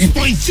me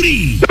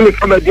 3.3 me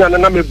from aduane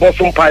na me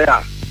bosom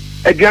paya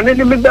aduane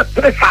ni me be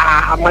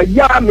presa ma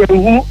ya me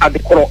hu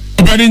adekoro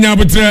obani nya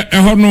botre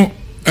eho no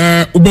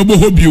ubebo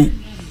hobio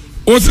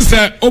o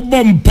se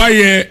obom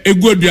paye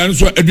egu aduane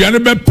so aduane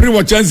be pre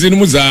wo chance ni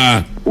mu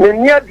za me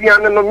ni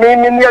aduane no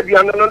me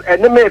aduane no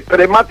ene me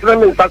pre matre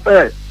me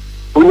nsase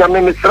onya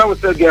me misra wo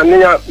se aduane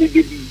ya me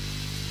bibi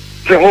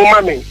se ho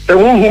ma me se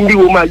ho hu bi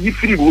wo ma yi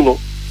free mu no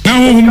na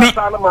ho hu na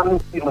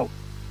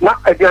na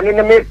aduane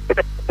ne me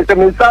se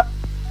me sa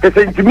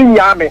se ntimi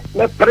nya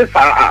me pre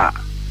sa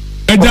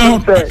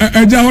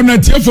eja ho na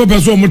tiefo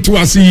person mutu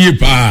ase yie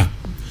pa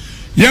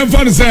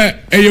yemfa ne se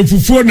eye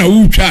fufuo na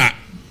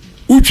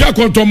utwa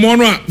kontomo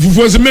no a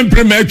fufuo se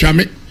mempre ma atwa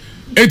me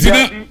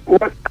etina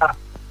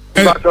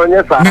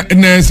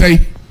na sei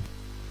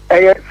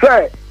eye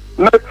se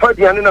me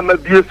fadiane na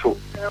mabieso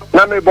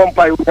na me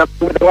bompa yu na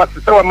me wa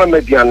se wa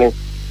madiane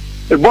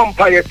e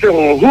bompa ye te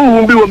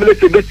hu bi wo me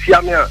se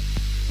betia me a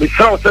me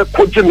sra se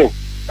koje me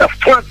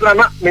aftra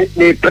na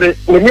me pre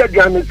me ni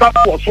aduane sa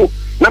so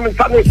na me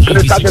sa ne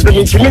pre sa de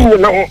me timi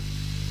na ho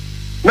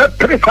me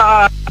pre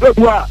sa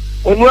wa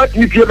onu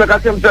ati pie be ka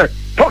sem se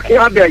talking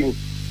adan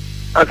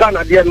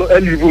asana de no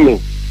elivu me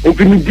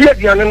nti mi die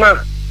aduane na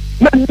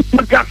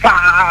mo ja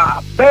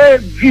sa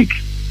big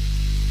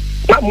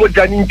na mo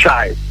ja ni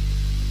chai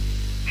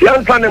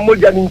siansa ne mo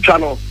ja ni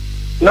chano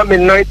na me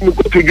nai mi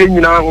ko pege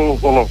nyina ho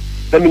no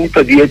na me ni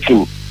padi achi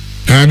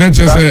na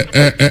chese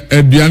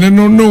aduane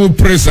no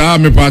presa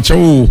me pa che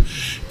wo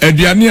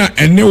aduane a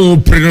ene wo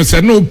pre no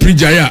se no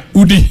prijaya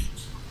udi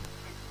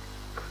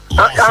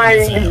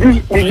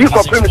di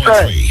ko pre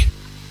se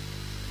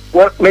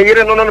me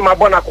yire no ma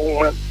bona ko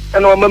ma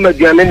eno ma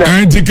aduane na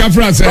anti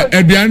kafra se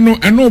aduane no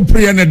eno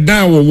pre ne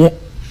dan wo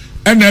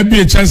ena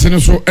bi chance ne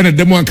so ena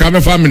demo anka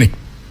be family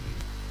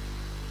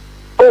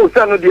oh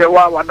sanu de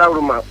wa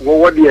dawruma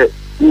wo de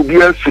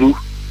bi asuru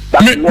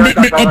me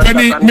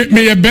opani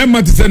me ye be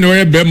ma tse ne wo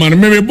ye be ma no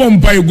me bom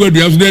pa ye go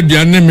aduane so de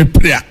aduane me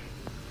pre a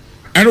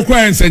eno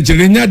kwa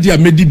ensenchire nya dia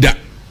medida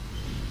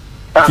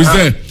fi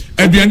se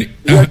aduane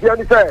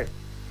se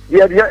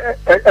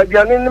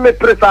aduane me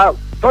pre sa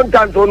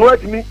sometimes on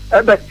what me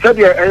ebe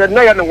sabi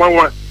na ya ne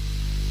nwanwa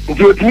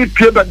nti otimi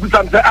pie ba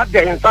gusam se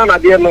ade insan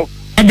ade no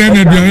ade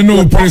na aduane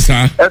no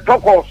presa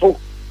etoko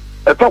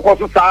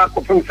so sa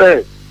ko fun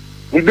se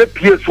ni be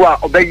pie so a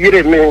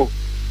obeyire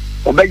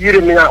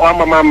me a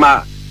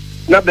mama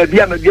na ba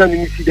bia ma bia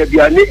ni si da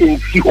bia ne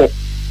ensi ho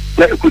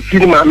na ekosi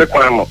ni ma me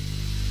kwan no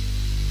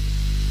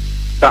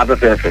ta da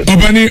se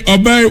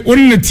obay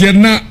wonne tie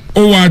na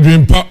o wa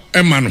adwempa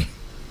ema no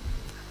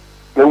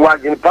me wa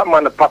adwempa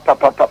ma na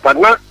papa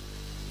na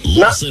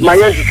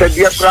maye se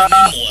dia pra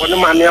woni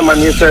ma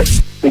ne se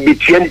ni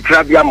bitia ni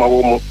tra bia ma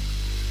wo mu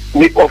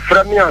ni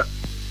ofra mi a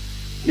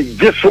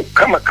Jesu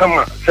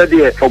kama said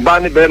the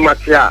Obani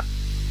Bermatia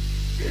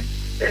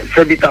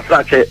said it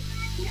after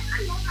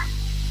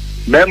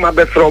Bema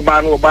Befro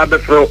Bano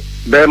Babefro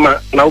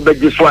Bema now be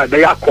Jesua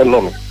they are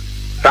kono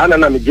Sana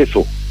na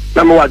Jesu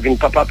Nama wagin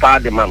papa pa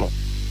de mano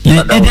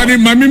Opani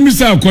mami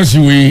misa akwasi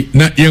we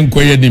na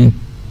yenkoye nim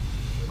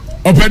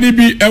Opani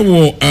bi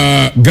ewo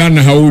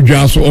Ghana ha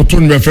odwa so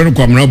oton be fe no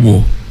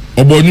kwamrabo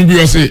obonu bi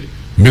o se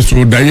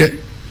mesro daye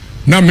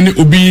na mene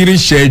obi yiri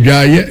hye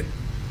dwaye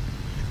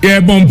e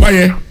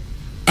bompaye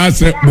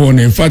ase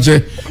bone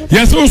fache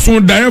yeso so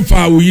daye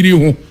fa wo yiri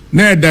ho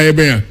na e daye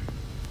be ya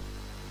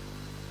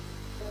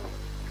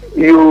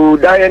you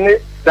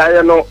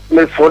daye no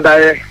mesro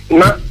daye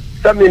na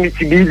sami mi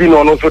tibidi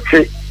no no so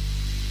che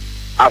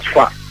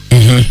asfa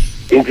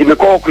inti me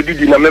ko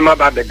kudidi na mema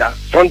ba beda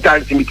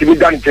sometimes mi timi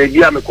dan che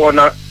bia me ko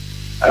na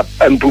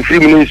empufri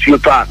mu nsuo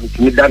pa mi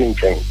timi dan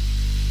nchen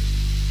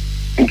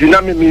inti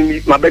na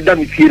mi ma beda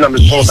mi fie na me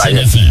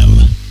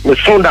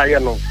so daye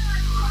no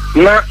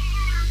na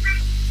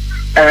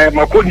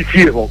makoni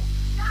fie ho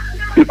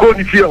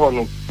ikoni fie ho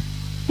no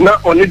na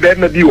oni be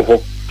ma bi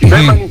ho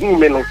be ma ni hu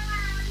me no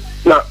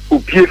na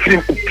opie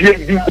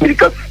bi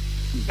mirika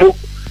bo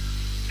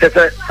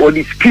tete o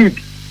di speed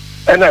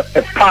and a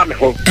palm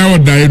ho e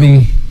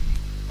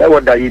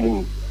wodaye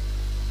no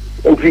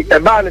nti e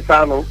ba ni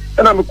sa no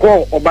na me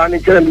ko oba ni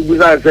kire mi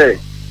buza se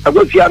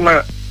agofia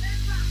na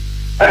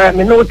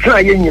me no tra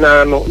ye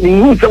nyina no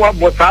ni hu se wa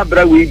bo sa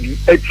bra we bi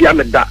atia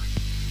me da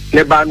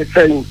ne ba ni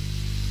sen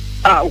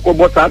uko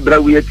bo sa bra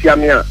we atia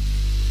me a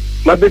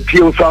ma be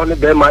pie o so ne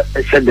be ma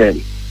e shedem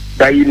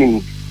da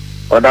yini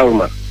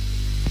odawma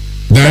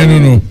da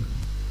no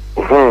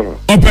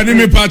opani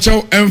me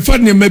pacho emfa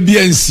ne ma bi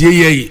ansie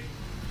ye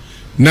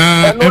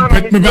na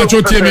me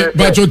pacho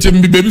tie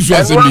me baby so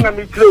asebi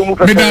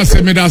me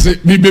da se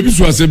me baby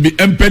so asebi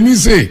empani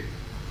se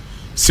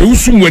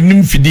usum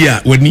wanim fidi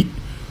a wani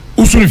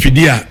usum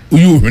fidi a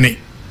uyu hwene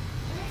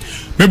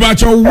me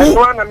pacho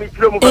wo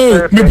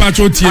me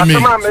pacho tie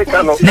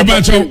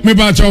me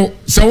pacho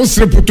se wo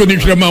sre poto ni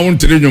hwere ma won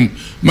terenyum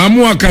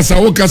mamu akasa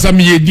wo kasa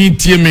me yedi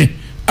tie me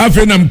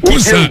afi na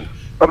mkosa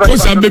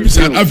baby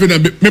sa afi na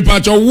me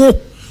pacho wo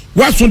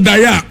waso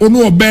daya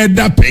onu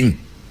obeda pen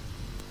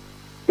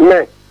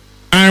me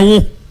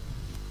awo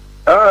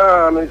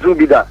me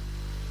zubida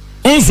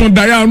onso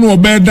daya onu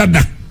obeda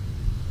da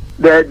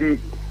daddy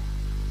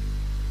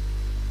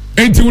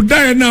enti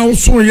udaya na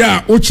oso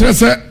ya o kire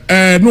se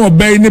no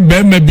obey ni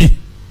be ma bi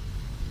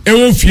e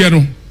wo fie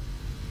no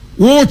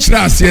wo kire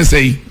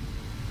asese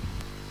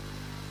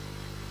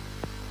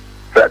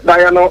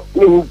daya no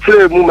ni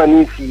kire mu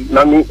manisi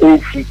na mi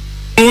ensi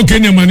okay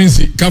ni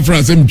manisi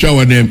kafra se mtwa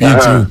wa dem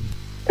enti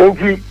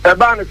enti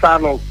eba ni sa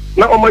no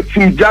na o ma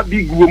timja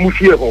bi guo mu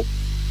fie ho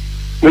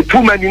me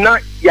tumani na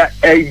ya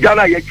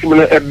ejana ya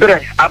kimno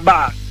ebre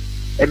aba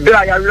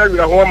ebra ya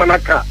wira ho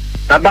manaka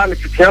na ba ni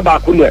titia ba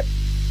ko no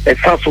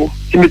esaso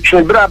timi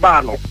twebra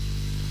ba no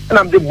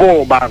na me de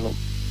bon ba no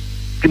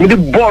timi de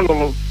bon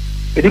no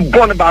e de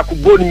bon ba ko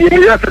bon mi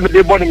ya se me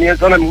de bon mi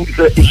so na mi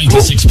se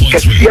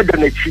 96.3 ya da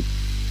na chi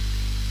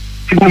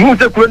timi mu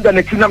se ko nda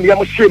na chi na me ya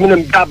mo she mi na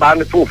da ba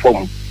na to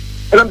fom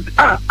na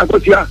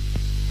agotia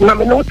na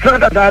me no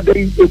trada da de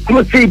e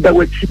kuro sei da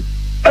wachi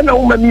ana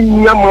uma ni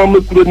nyama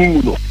me kuro ni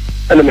no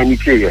ana me ni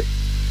cheye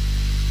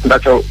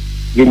ndacho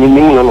ye ni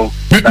no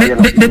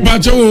me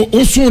bacho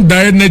o so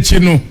da na chi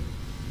no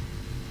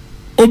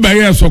o ba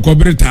ye so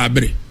kobre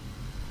tabre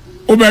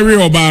o ba we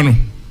oba no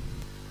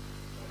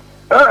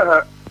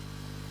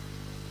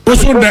o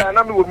so da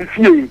na me wo mi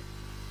fie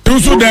o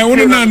so da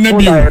woni na na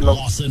bio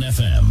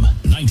FM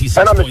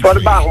 96.3 ana me so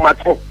ba ho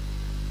macho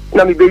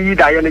na me be yi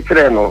da ye ne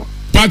kire no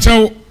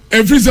bacho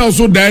efisa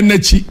so da na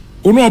chi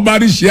ono oba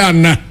ri hia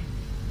na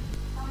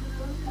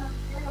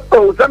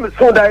me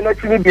so da na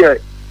chi ni bia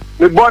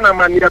me bona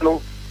mania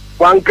no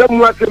wanka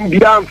mu asem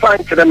bia amfa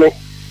nkire me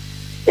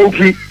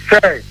enti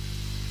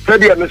se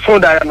dia me so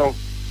da no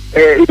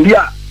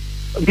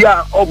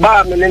bia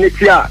oba me ne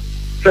tia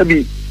se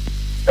bi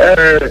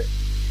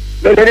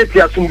me ne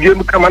tia sum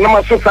gem kama na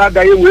maso sa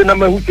da ye we na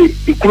ma hute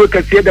ikuro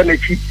kase da na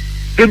chi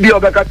se bia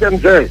obeka tem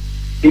se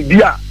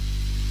bia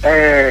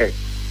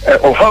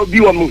o how bi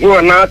wa mu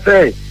ho na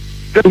se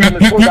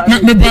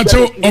me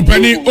bacho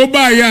opani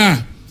oba ya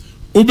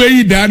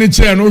obeyi da ne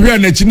che no hwe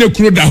na chi ne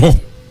kuro da ho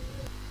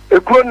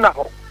ekuro na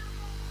ho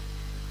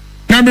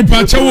na me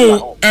pacho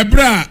wo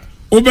ebra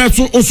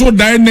obeso oso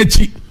da na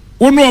chi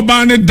wono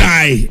oba ne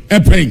dai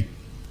epen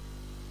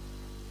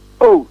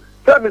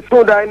se me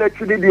so da na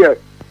chi dia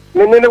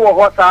ne wo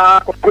ho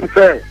sa ko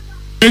se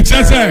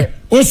se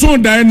oso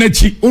da na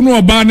chi wono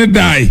oba ne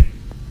dai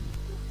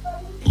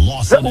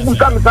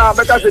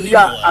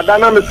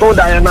adana me so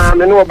da na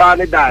me no ba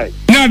ne dai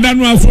na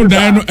adana so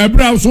da no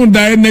ebra so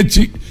da na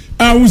chi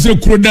a wo se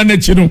kuro da na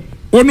chi no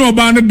wono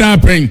oba ne da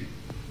pen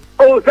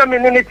se me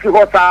ne chi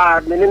ho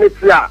sa me ne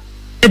chi a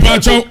e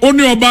pacho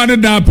wono oba ne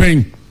da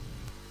pen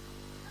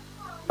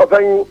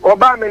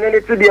oba me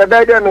ne chi dia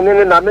da me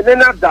ne na me ne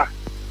na da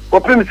ko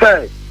pim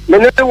se me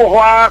ne wo ho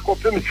a ko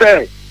pim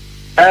se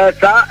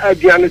sa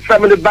aduane se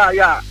me ba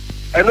ya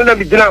eno na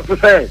bigina fo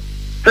say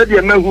said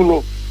ye mahu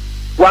no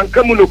wan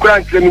kamu no kura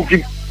nkrem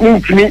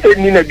ntimi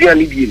eni na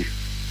duane bi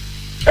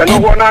eno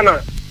ho na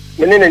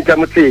mene ne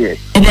ntamte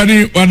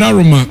obani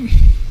wadaruma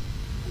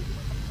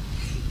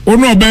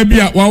ono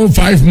baby a wa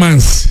 5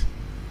 months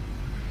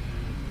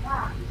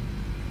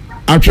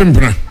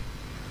atwempra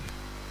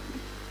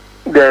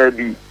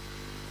Daddy.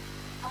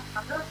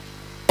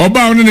 Oba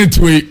on ne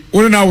twe,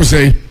 what na wo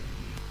say?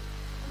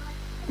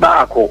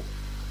 Baako.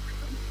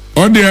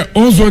 O de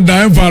also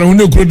die far on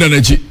kro da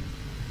na chi.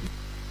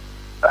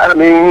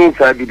 Amen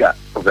sabida.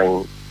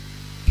 Oban.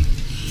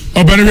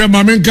 Oban we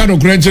ma men ka no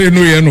kra che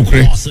no ye no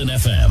kre.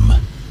 FM.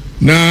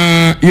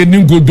 Na ye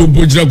nim ko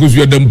dompo jira ko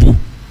su dampo.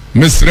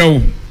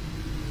 Mesrew.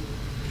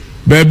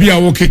 Ba bia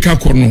wo keka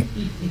ko no.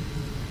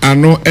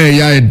 Ano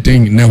ya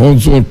edin na ho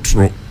so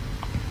tro.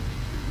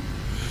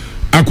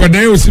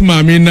 Akwadai osi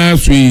maame na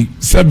so yi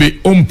sabe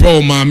ompa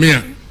o maame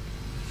a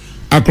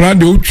akra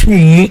de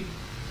otwum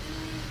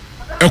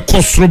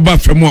ekosoro ba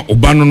fam a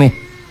oba no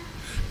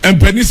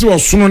empani se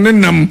osono ne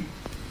nam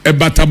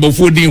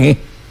ebatabofo din ho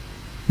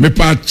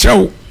mepa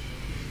chew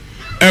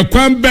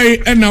ekwan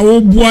bai na wo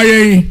bua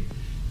yen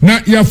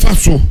na ya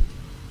faso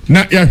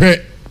na ya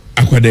hwe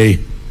akwadai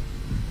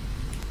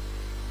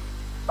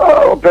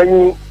Oh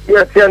bani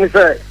ya tiani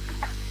sai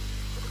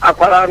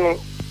akwara no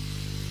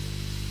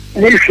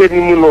ni hwe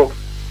ni mu no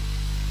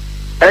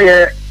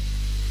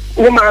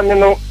ni maame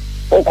no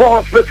o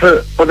ko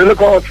hospital o de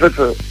ko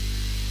hospital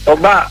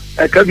oba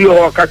ka bi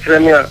o ka kire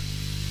me a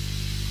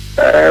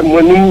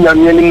mo ni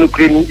nyame ni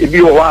nukre ni e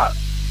bi o wa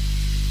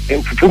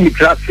enfufu mi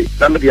traffic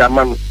na me di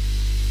amano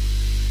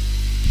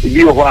e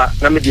bi o wa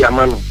na me di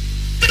amano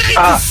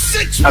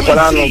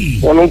akwara no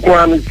wono ko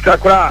an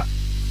kakra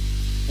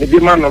ni di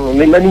mano no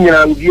ni mani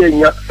nyina ndi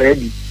anya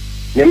saidi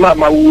ni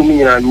ma wu mi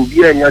nyina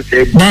ndi anya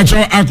saidi ba cho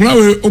akra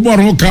we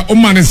oboro ka o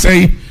mane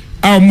sei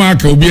a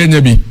mark obi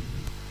anya bi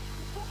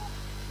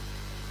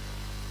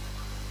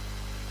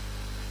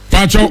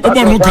pacho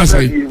oboro ka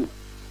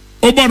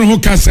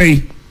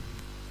sei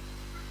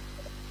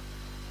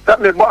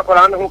tabe bo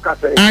akora no ka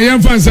sei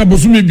ayan fansa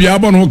bosumi bia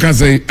oboro ka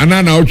sei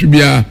ana na otwe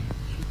bia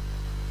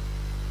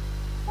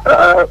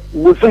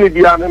bosumi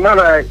bia me na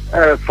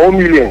 4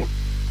 million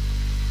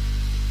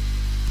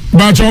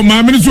pacho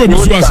ma me so obi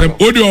so asem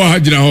odi o ha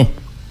gina ho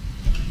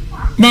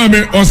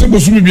Mame, ose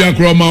bosumi bia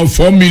akra ma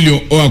 4 million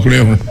o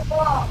akra ho.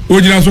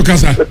 O gina so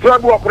kasa.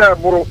 Trabu akra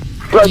bro.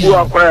 Trabu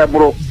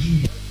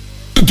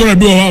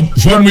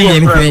 4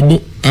 million akra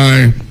bo.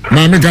 Ai,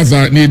 mame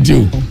kasa ni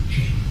dio.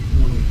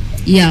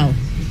 Yao.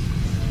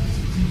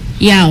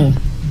 Ye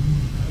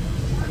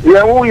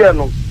wo ye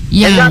no.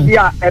 Ya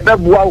bia ebe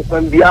bua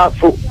ukwan bia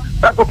so.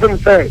 That of him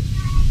say.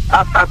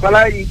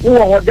 Akwala yi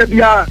wo ho de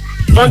bia.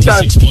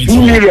 Sometimes 2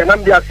 million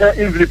nam bia say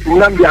envelope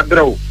nam bia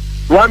draw.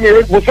 Wa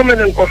me bosome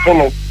ne nkoso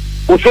no.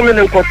 Osome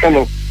ne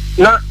nkotono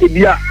na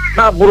ebia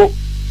na bro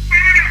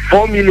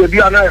 4 million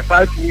bia na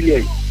 5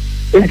 million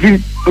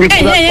enti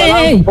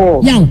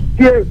yaw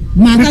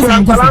maka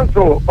sanko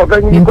balanso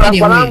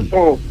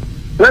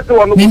leto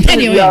wonu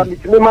bia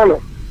mitime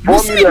mano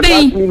 4 million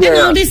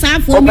na odi sa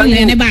 4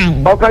 million ne ba ho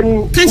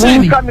okani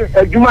kame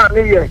adwuma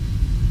ne ye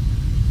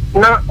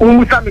na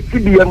umusa me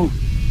tibiam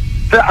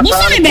se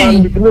akara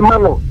mitime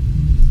mano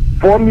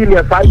 4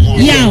 million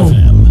 5 yaw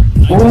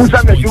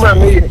umusa me adwuma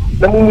ne ye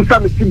na umusa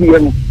me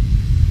tibiam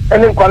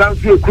ene nkwala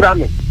nso ekura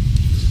me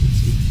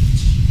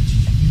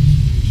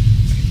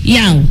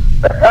yaw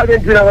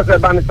Argentina was a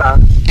banisa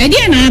edi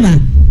na aba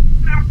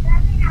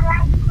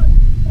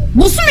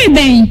busumi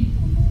ben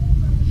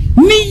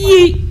mi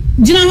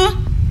gina ho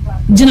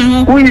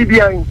uyi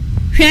bian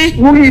hwe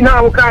uyi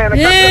na wo kan na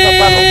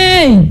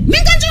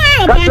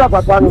ka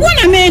papa no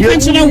wona me ka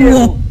kire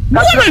wo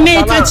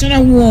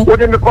wo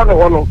de me kono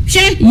hono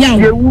hwe yaw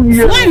won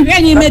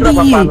hwe ni me bi yi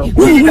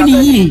wo ni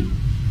yi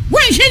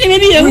won hwe ni me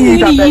bi yi wo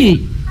ni yi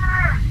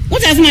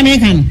what is my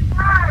American?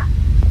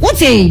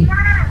 What is?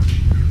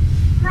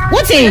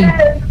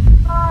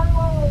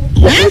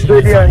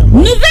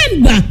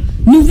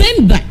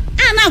 November.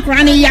 Ana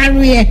krani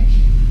yaruye.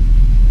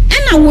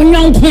 Ana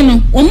wonyon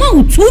kono. O ma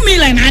 2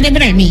 million ade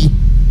bre mi.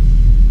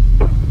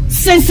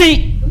 Sense.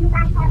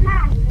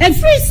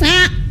 Every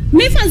sa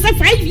me fansa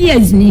 5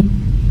 years ni.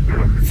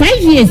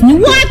 5 years ni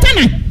what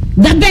na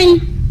da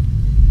ben.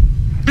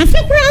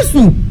 Afekura so.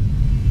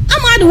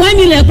 Ama de 1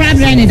 million kra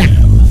bre ni da.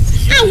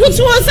 Which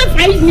was a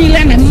 5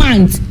 million a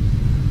month.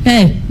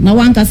 Hey, na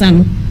one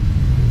kasano.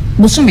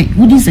 Bosome,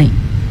 what do you say?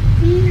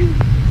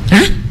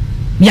 Huh?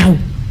 Yaw,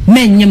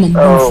 men yam.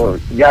 Oh,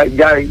 ya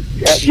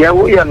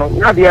wo ya no,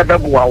 na dia da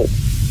buawo.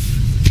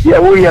 Ya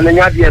wo ya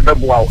na dia da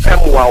buawo,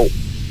 emwawo.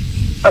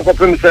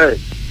 Akopem say,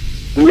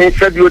 me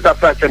sabi o ta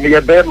fa me ya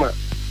bema.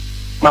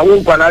 Ma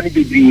wo kwala ni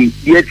bibiri,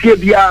 ye tie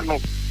bia no.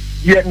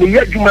 Ye me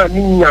ya djuma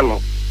ni nya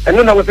no.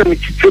 Eno na wo se me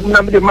chichemu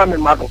na me de ma me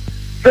ma no.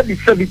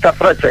 Sabi ta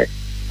fra che.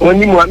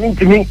 Oni mo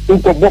amintimi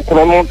nko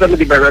bokoro no se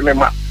de bere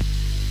ma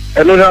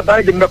eno na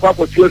bai de mekwa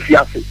ko tu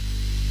afiase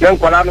na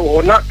nkwala no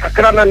ona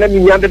kakra na mi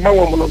nyande ma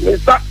wo no me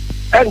sa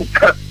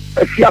enka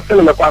afiase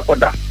no mekwa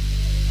koda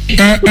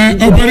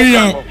Opani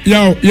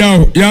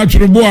ya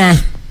Truboa.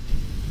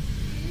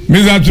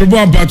 Mr.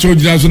 Truboa Pacho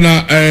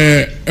Jasona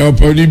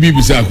Opani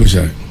Bibisa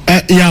Akusha.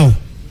 Yaw.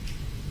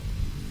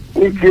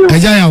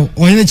 Eja yaw,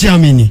 oyene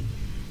chiamini.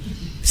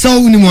 So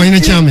uni mo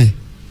oyene chiame.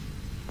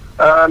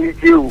 Me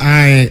too.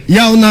 Ai,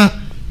 yaw na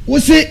wo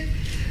se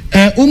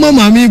uma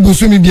mami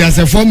busu mi bia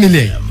se 4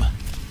 million.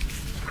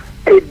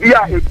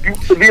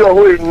 Ebi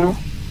oho enu.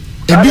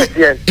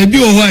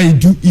 Ebi oho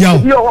edu yaw.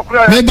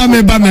 Meba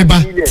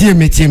tie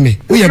me.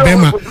 Wo ye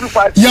bema.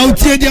 Yaw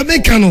tie dia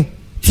meka no.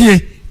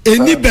 Tie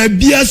eni ba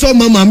bia so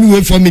mama mi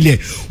we 4 million.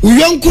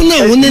 Uyonko na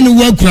wo ne ne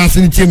wa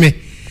kurase ne tie me.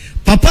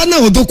 Papa na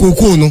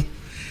odokoko no.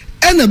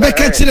 Ena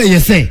beka kire ye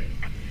say.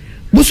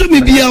 Busu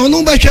mi bia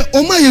ono ba hwe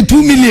o ma ye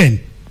 2 million.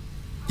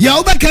 Ya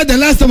obeka the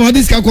last time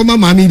this ka koma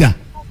mami da.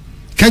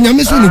 Kanya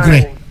me so no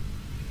kure.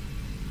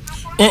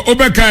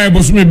 Obeka e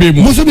busu mi be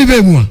mu. Busu mi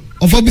be mu a.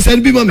 Ofo bi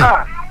send bi mami.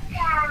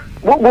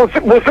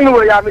 Busu mi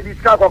we ya me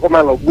diska kwa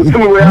koma no. Busu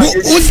mi we ya.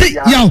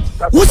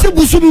 Busu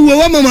busu mi we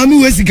wa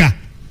mami we sika.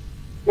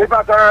 Me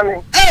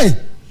patani. Hey.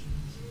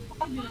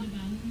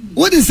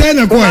 What is saying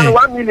na kwa?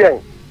 1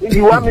 million. If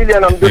you 1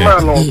 million I'm the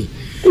man no.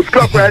 It's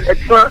clock right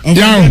extra.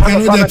 Yaw.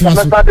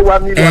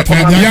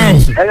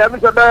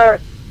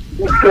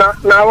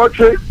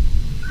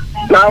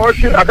 Na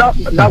watch ada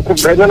da ko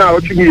be na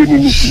watch mi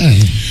ni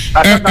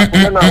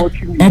na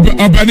watch mi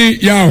Opani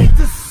yaw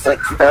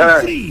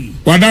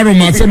wadaro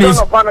ma se no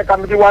na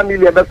kam di 1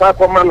 million be sa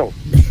ko ma no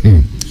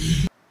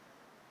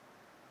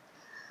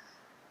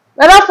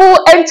Narafu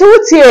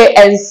entutie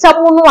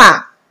ensam no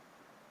a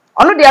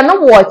ono de no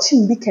watch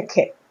bi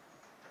keke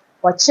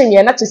watch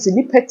ye na tese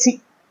ni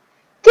pati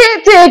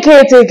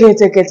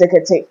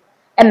kete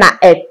na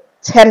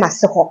tena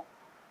se ho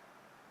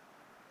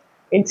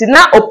Inti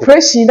na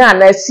operation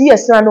na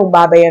CS na no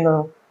ba be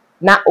no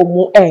na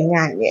omu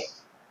enyanye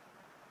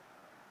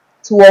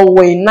to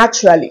way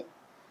naturally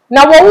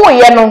na wo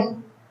ye no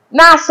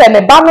na ase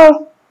ne ba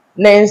no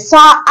ne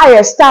nsa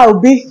aye style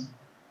bi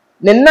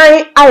ne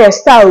nan aye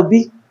style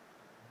bi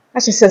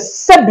a se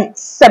sebi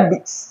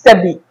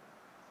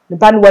ne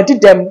ba no wadi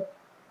dem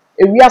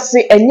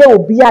ewiase enye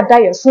obi ada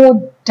ye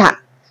so da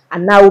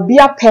ana obi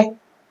apɛ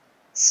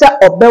se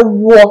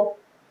obewo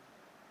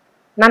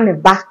na ne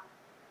ba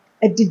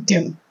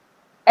edidem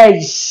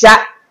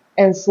eja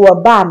enso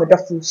oba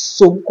amedofo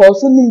so ko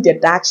so nim de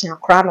daachi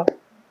akra no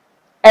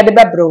ede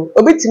bebro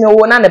obitime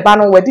wo na ne ba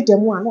no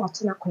wadidem a na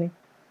ato na kone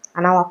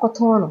ana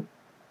wakoton no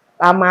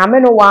ba maame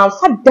no wa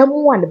fa dem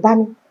a ne ba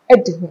no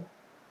edi ho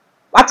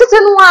watete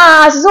no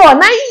a so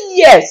 9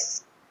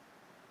 years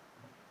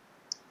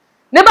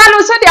ne ba no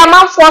se de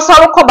amanfo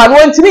soro koba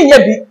no ntimi nya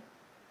bi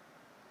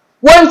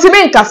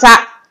wontimi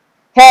nkasa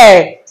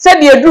said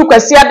the Edu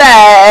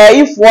Kwasiada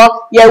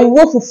ifo ye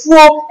wo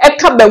fufuo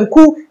eka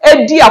banku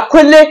edi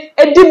akole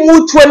edi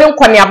mutu ne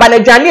nkwane abana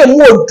dwane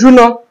emu odu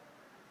no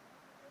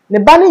ne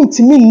ba ne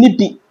ntimi nni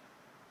bi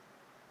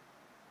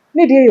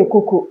ne de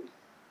yokoko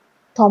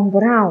Tom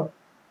Brown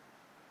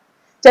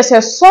just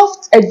a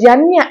soft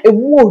aduane a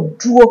emu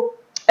oduo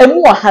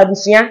emu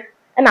ohabusua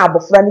na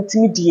abofra ne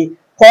timi die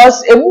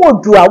cause emu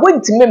odu a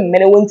wontimi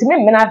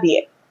mmene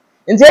ade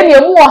nti ene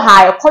emu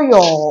oha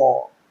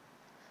ekoyo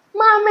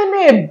Mama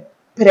ne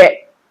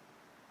pre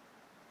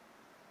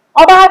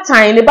oba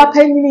tan ne ba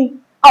panini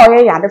a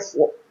oye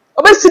yadefo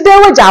obesi de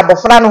waja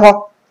abofra no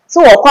ho se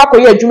wo kwa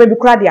akoye adwuma bi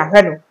kura de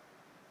ahwe no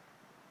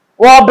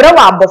wo bre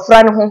wa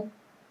abofra no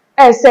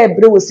ho se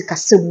bre wo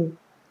sikasemu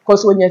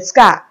because when you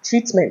scar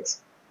treatment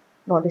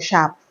no the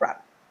sharp fra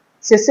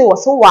se wo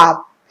so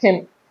wa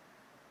pem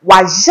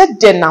wa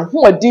jede na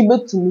ho adi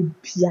betumi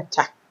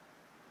piata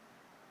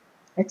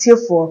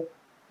etiefo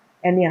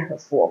ene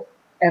ahwefo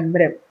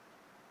emrem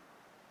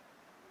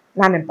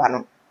na ne ba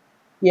no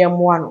ye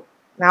moa no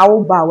na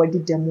wo ba wadi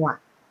demu a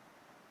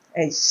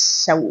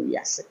hya wo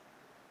wiase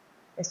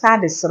sa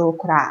de sero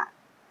kra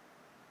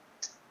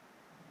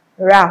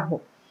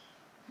raho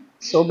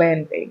so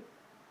bende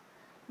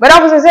but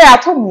I was say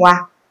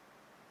atomwa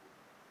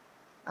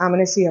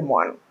amene see ye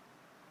moa no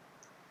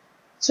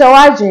so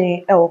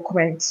agin e wo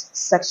comment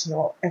section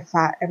o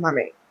efa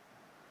emame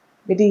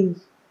bidi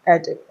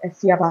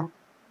efiaba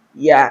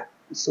ya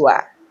so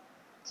a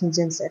King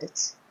James said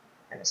it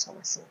and so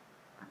much